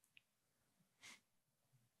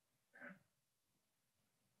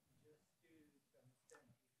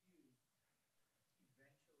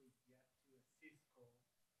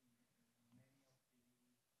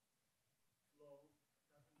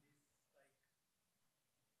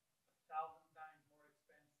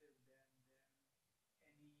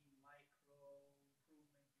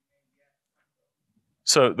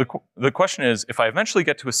 So the question is, if I eventually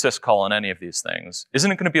get to a syscall on any of these things,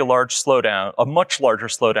 isn't it going to be a large slowdown, a much larger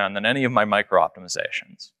slowdown than any of my micro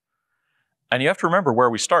optimizations? And you have to remember where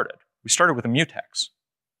we started. We started with a mutex.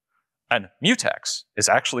 And mutex is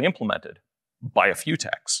actually implemented by a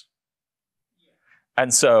futex.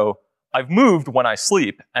 And so I've moved when I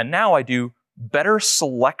sleep, and now I do better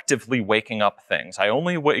selectively waking up things. I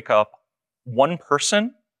only wake up one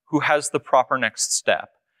person who has the proper next step.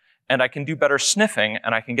 And I can do better sniffing,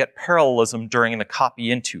 and I can get parallelism during the copy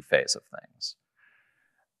into phase of things.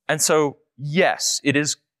 And so, yes, it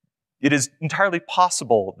is entirely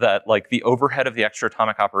possible that, like, the overhead of the extra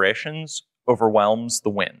atomic operations overwhelms the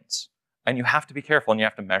wins. And you have to be careful, and you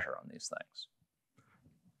have to measure on these things.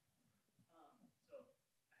 So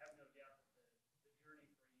I have no doubt that the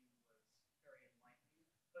journey for you was very enlightening.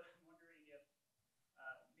 But I'm wondering if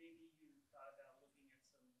maybe you thought about looking at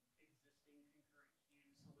some existing concurrent queue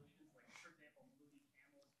solutions, like, for example,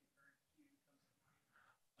 Tcmalloc concurrent queue comes to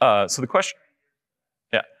mind. So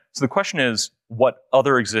the question is, what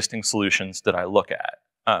other existing solutions did I look at?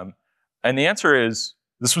 And the answer is,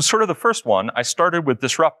 this was sort of the first one. I started with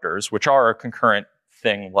disruptors, which are a concurrent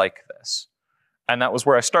thing like this. And that was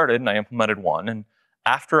where I started, and I implemented one. And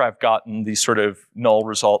after I've gotten the sort of null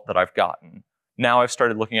result that I've gotten, now I've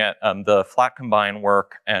started looking at the flat combine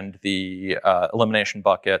work, and the elimination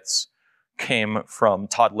buckets came from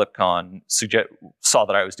Todd Lipcon, saw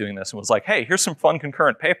that I was doing this and was like, hey, here's some fun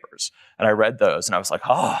concurrent papers. And I read those, and I was like,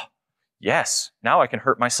 oh, yes, now I can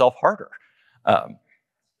hurt myself harder.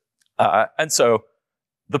 And so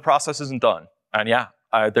the process isn't done. And yeah,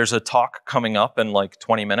 there's a talk coming up in like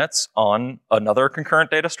 20 minutes on another concurrent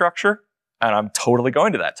data structure, and I'm totally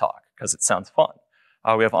going to that talk because it sounds fun.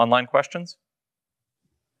 We have online questions.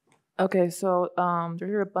 Okay, so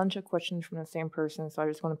there are a bunch of questions from the same person, so I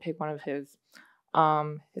just want to pick one of his.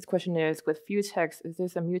 His question is, with Futex, is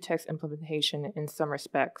this a mutex implementation in some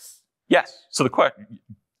respects? Yes. So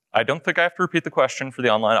I don't think I have to repeat the question for the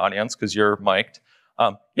online audience because you're mic'd.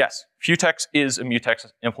 Yes, Futex is a mutex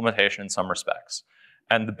implementation in some respects.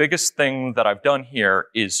 And the biggest thing that I've done here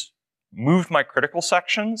is moved my critical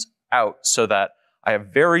sections out so that I have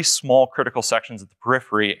very small critical sections at the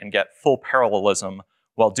periphery and get full parallelism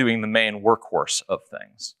while doing the main workhorse of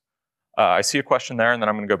things. I see a question there, and then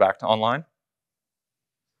I'm going to go back to online.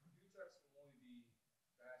 Futex will only be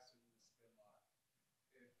faster than Spinlock if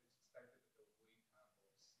it's expected that the wait time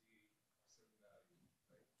will exceed a certain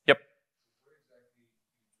value, right? Yep. Where exactly do you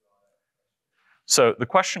draw that threshold? So the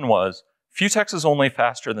question was, Futex is only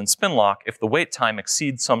faster than Spinlock if the wait time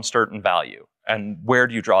exceeds some certain value. And where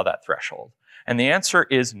do you draw that threshold? And the answer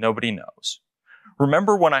is nobody knows.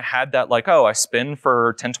 Remember when I had that, like, oh, I spin for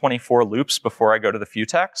 1024 loops before I go to the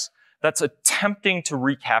Futex? That's attempting to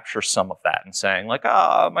recapture some of that and saying, like,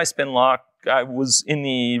 my Spinlock, I was in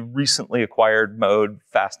the recently acquired mode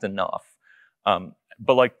fast enough.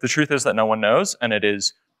 But like, the truth is that no one knows, and it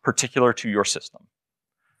is particular to your system.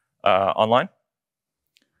 Online?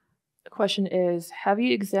 The question is, have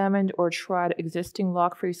you examined or tried existing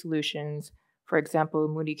lock-free solutions, for example,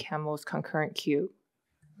 Tcmalloc's concurrent queue?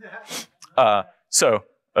 So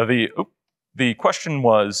the question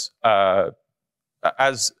was,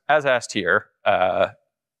 as asked here,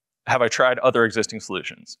 have I tried other existing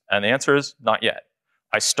solutions? And the answer is not yet.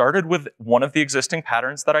 I started with one of the existing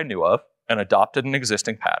patterns that I knew of and adopted an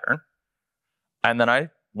existing pattern. And then I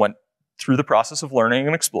went through the process of learning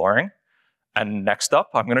and exploring. And next up,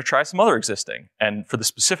 I'm going to try some other existing. And for the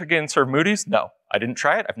specific answer of Moody's, no, I didn't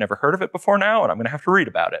try it. I've never heard of it before now, and I'm going to have to read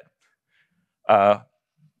about it.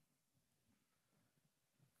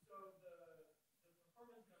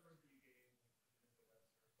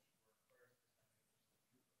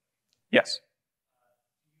 Yes.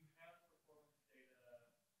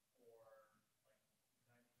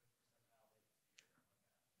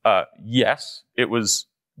 Yes, it was,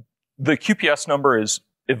 the QPS number is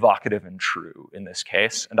evocative and true in this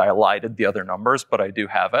case, and I elided the other numbers, but I do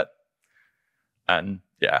have it. And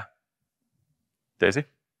yeah. Daisy?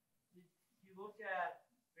 You look at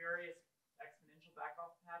various exponential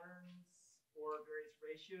backoff patterns or various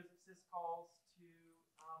ratios of syscalls to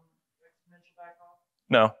exponential backoff?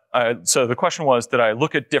 No. So the question was, did I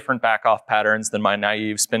look at different backoff patterns than my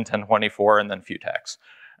naive spin 1024 and then Futex?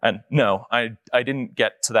 And no, I didn't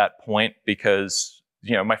get to that point because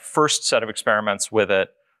my first set of experiments with it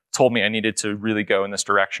told me I needed to really go in this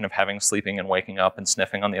direction of having sleeping and waking up and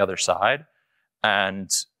sniffing on the other side. And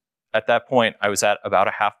at that point, I was at about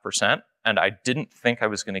 0.5%, and I didn't think I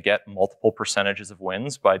was going to get multiple percentages of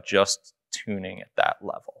wins by just tuning at that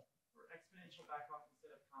level. For exponential backoff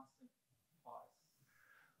instead of constant pause.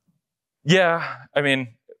 Yeah, I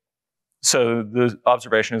mean, so the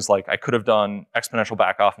observation is like I could have done exponential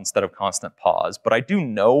backoff instead of constant pause, but I do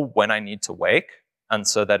know when I need to wake, and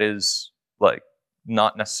so that is like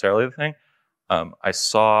not necessarily the thing. I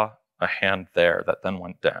saw a hand there that then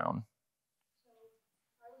went down.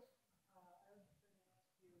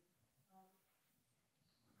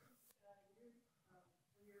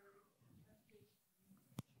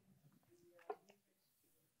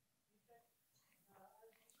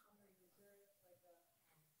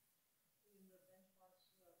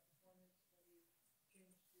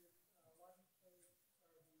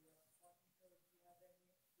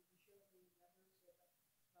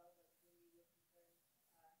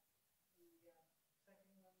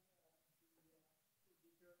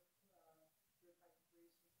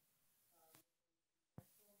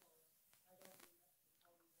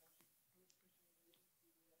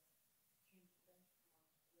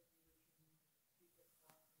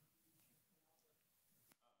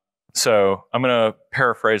 So I'm going to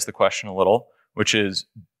paraphrase the question a little, which is,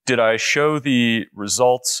 did I show the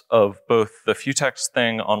results of both the Futex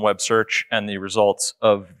thing on web search and the results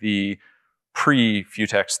of the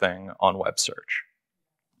pre-Futex thing on web search?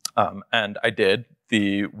 And I did.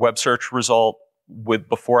 The web search result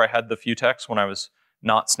before I had the Futex, when I was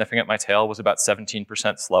not sniffing at my tail, was about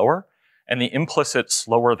 17% slower. And the implicit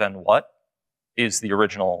slower than what is the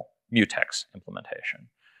original Mutex implementation.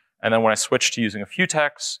 And then when I switched to using a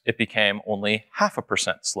Futex, it became only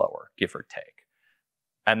 0.5% slower, give or take.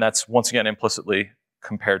 And that's, once again, implicitly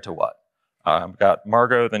compared to what? I've got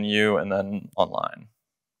Margot, then you, and then online.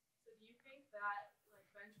 So do you think that like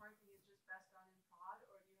benchmarking is just best done in pod,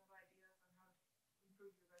 or do you have ideas on how to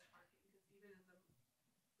improve your benchmarking? Because even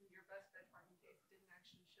in your best benchmarking case, it didn't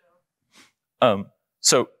actually show.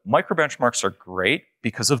 So micro benchmarks are great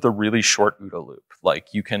because of the really short OODA loop.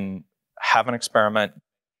 Like you can have an experiment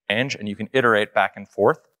change and you can iterate back and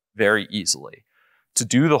forth very easily. To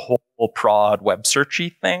do the whole prod web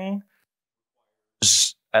searchy thing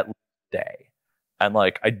is at least a day. And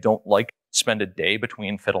like, I don't like to spend a day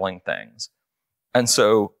between fiddling things. And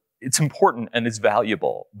so it's important and it's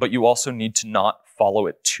valuable, but you also need to not follow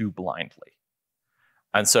it too blindly.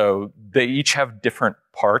 And so they each have different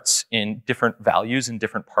parts in different values in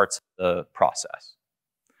different parts of the process.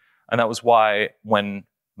 And that was why when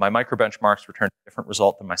my micro benchmarks returned a different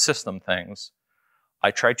result than my system things,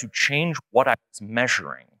 I tried to change what I was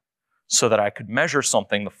measuring so that I could measure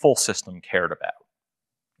something the full system cared about.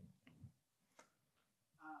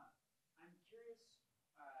 I'm curious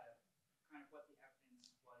kind of what the evidence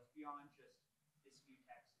was beyond just this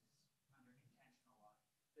Mutex is under contention a lot,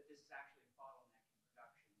 that this is actually a bottleneck in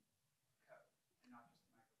production code and not just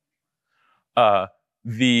the micro benchmark.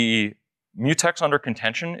 The Mutex under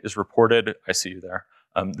contention is reported, I see you there.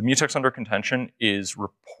 The Mutex under contention is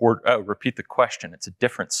repeat the question, it's a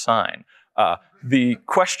different sign. The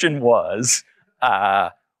question was,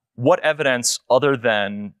 what evidence other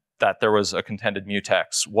than that there was a contended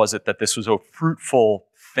Mutex was it that this was a fruitful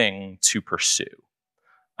thing to pursue?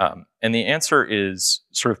 And the answer is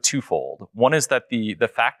sort of twofold. One is that the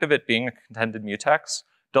fact of it being a contended Mutex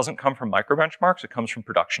doesn't come from micro benchmarks, it comes from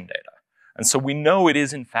production data. And so we know it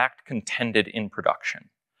is in fact contended in production.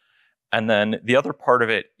 And then the other part of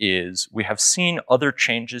it is we have seen other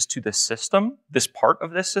changes to this system, this part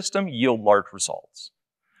of this system, yield large results.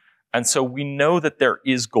 And so we know that there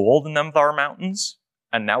is gold in them Thar mountains,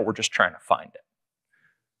 and now we're just trying to find it.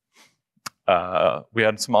 We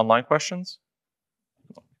had some online questions.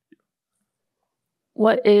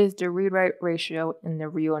 What is the read-write ratio in the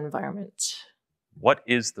real environment? What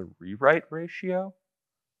is the rewrite ratio?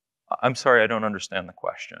 I'm sorry, I don't understand the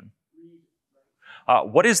question.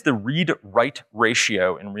 What is the read-write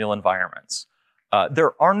ratio in real environments?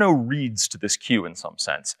 There are no reads to this queue in some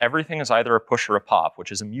sense. Everything is either a push or a pop,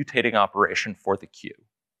 which is a mutating operation for the queue.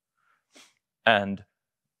 And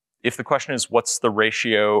if the question is what's the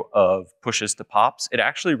ratio of pushes to pops, it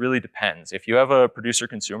actually really depends. If you have a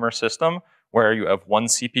producer-consumer system where you have one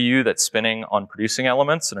CPU that's spinning on producing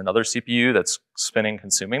elements and another CPU that's spinning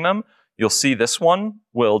consuming them, you'll see this one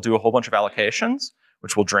will do a whole bunch of allocations,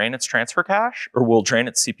 which will drain its transfer cache or will drain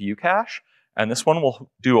its CPU cache. And this one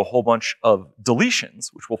will do a whole bunch of deletions,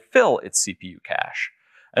 which will fill its CPU cache.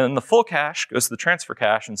 And then the full cache goes to the transfer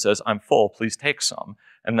cache and says, I'm full, please take some.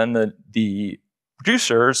 And then the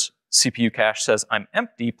producer's CPU cache says, I'm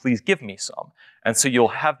empty, please give me some. And so you'll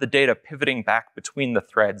have the data pivoting back between the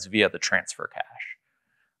threads via the transfer cache.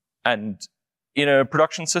 And in a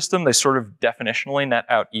production system, they sort of definitionally net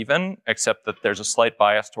out even, except that there's a slight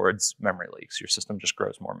bias towards memory leaks. Your system just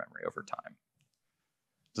grows more memory over time.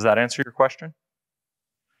 Does that answer your question?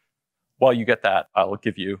 While you get that, I'll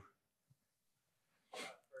give you. I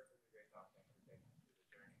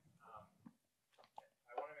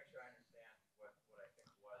want to make sure I understand what I think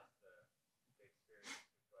was the experience,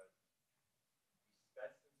 which was we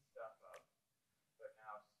sped some stuff up, but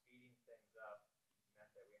now speeding things up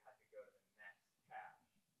meant that we had to go to the next cache.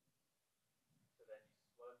 So then you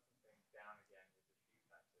slowed some things down again with the few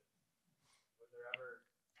touches. Was there ever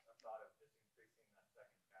a thought of just increasing that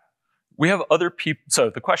second cache? We have other people,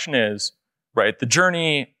 so the question is, right, the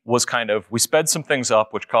journey was kind of, we sped some things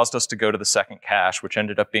up, which caused us to go to the second cache, which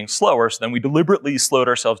ended up being slower, so then we deliberately slowed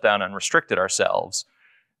ourselves down and restricted ourselves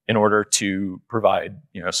in order to provide,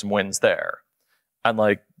 some wins there. And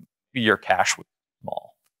like, your cache was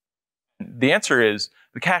small. The answer is,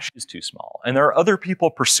 the cache is too small, and there are other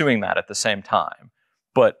people pursuing that at the same time.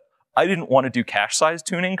 But I didn't want to do cache size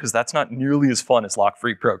tuning, because that's not nearly as fun as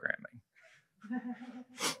lock-free programming.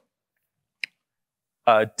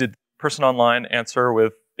 Did the person online answer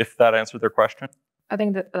with if that answered their question? I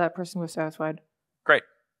think that person was satisfied. Great.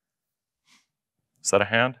 Is that a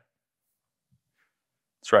hand?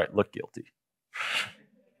 That's right, look guilty.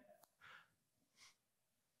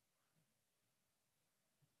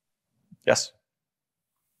 Yes?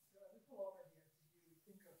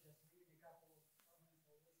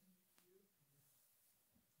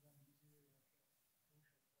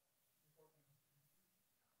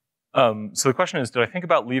 So the question is, did I think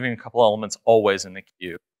about leaving a couple elements always in the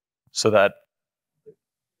queue so that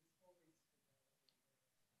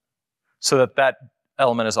that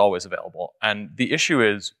element is always available? And the issue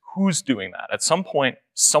is, who's doing that? At some point,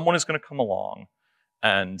 someone is going to come along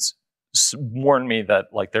and warn me that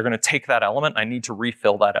like they're going to take that element. I need to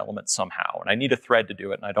refill that element somehow, and I need a thread to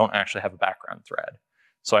do it, and I don't actually have a background thread.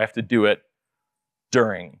 So I have to do it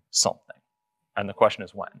during something. And the question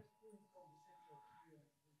is when.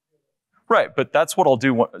 Right, but that's what I'll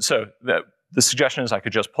do. So the suggestion is I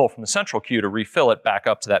could just pull from the central queue to refill it back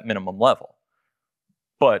up to that minimum level.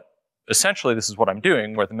 But essentially, this is what I'm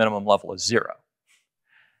doing, where the minimum level is 0.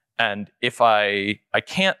 And if I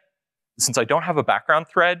can't, since I don't have a background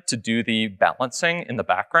thread to do the balancing in the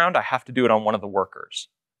background, I have to do it on one of the workers,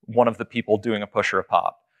 one of the people doing a push or a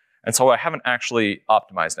pop. And so I haven't actually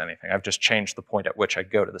optimized anything. I've just changed the point at which I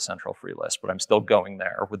go to the central free list, but I'm still going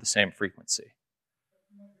there with the same frequency.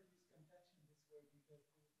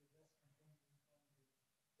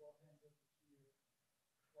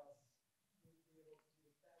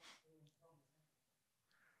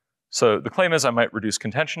 So the claim is I might reduce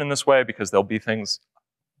contention in this way because there'll be things.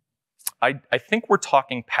 I think we're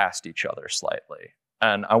talking past each other slightly.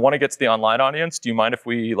 And I want to get to the online audience. Do you mind if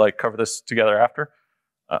we like cover this together after?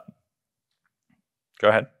 Go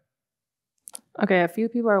ahead. Okay, a few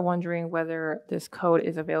people are wondering whether this code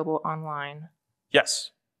is available online.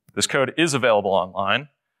 Yes, this code is available online.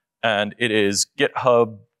 And it is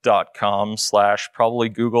github.com/probably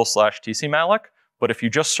Google/Tcmalloc. But if you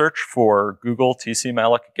just search for Google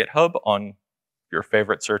Tcmalloc GitHub on your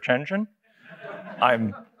favorite search engine,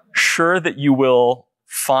 I'm sure that you will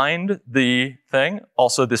find the thing.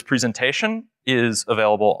 Also, this presentation is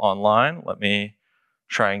available online. Let me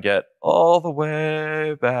try and get all the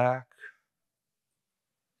way back.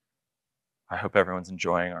 I hope everyone's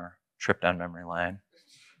enjoying our trip down memory lane.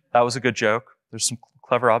 That was a good joke. There's some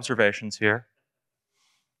clever observations here.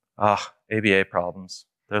 ABA problems.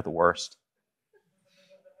 They're the worst.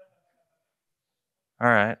 All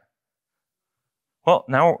right. Well,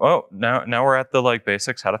 now we're at the like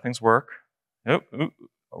basics. How do things work?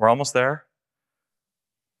 We're almost there.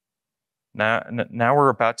 Now we're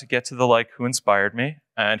about to get to the like who inspired me,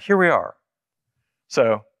 and here we are.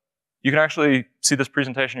 So you can actually see this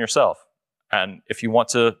presentation yourself. And if you want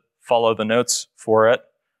to follow the notes for it,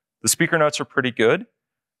 the speaker notes are pretty good.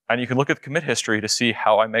 And you can look at the commit history to see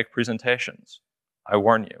how I make presentations. I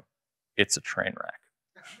warn you, it's a train wreck.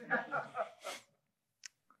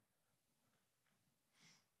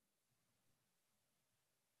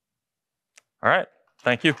 All right,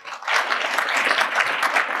 thank you.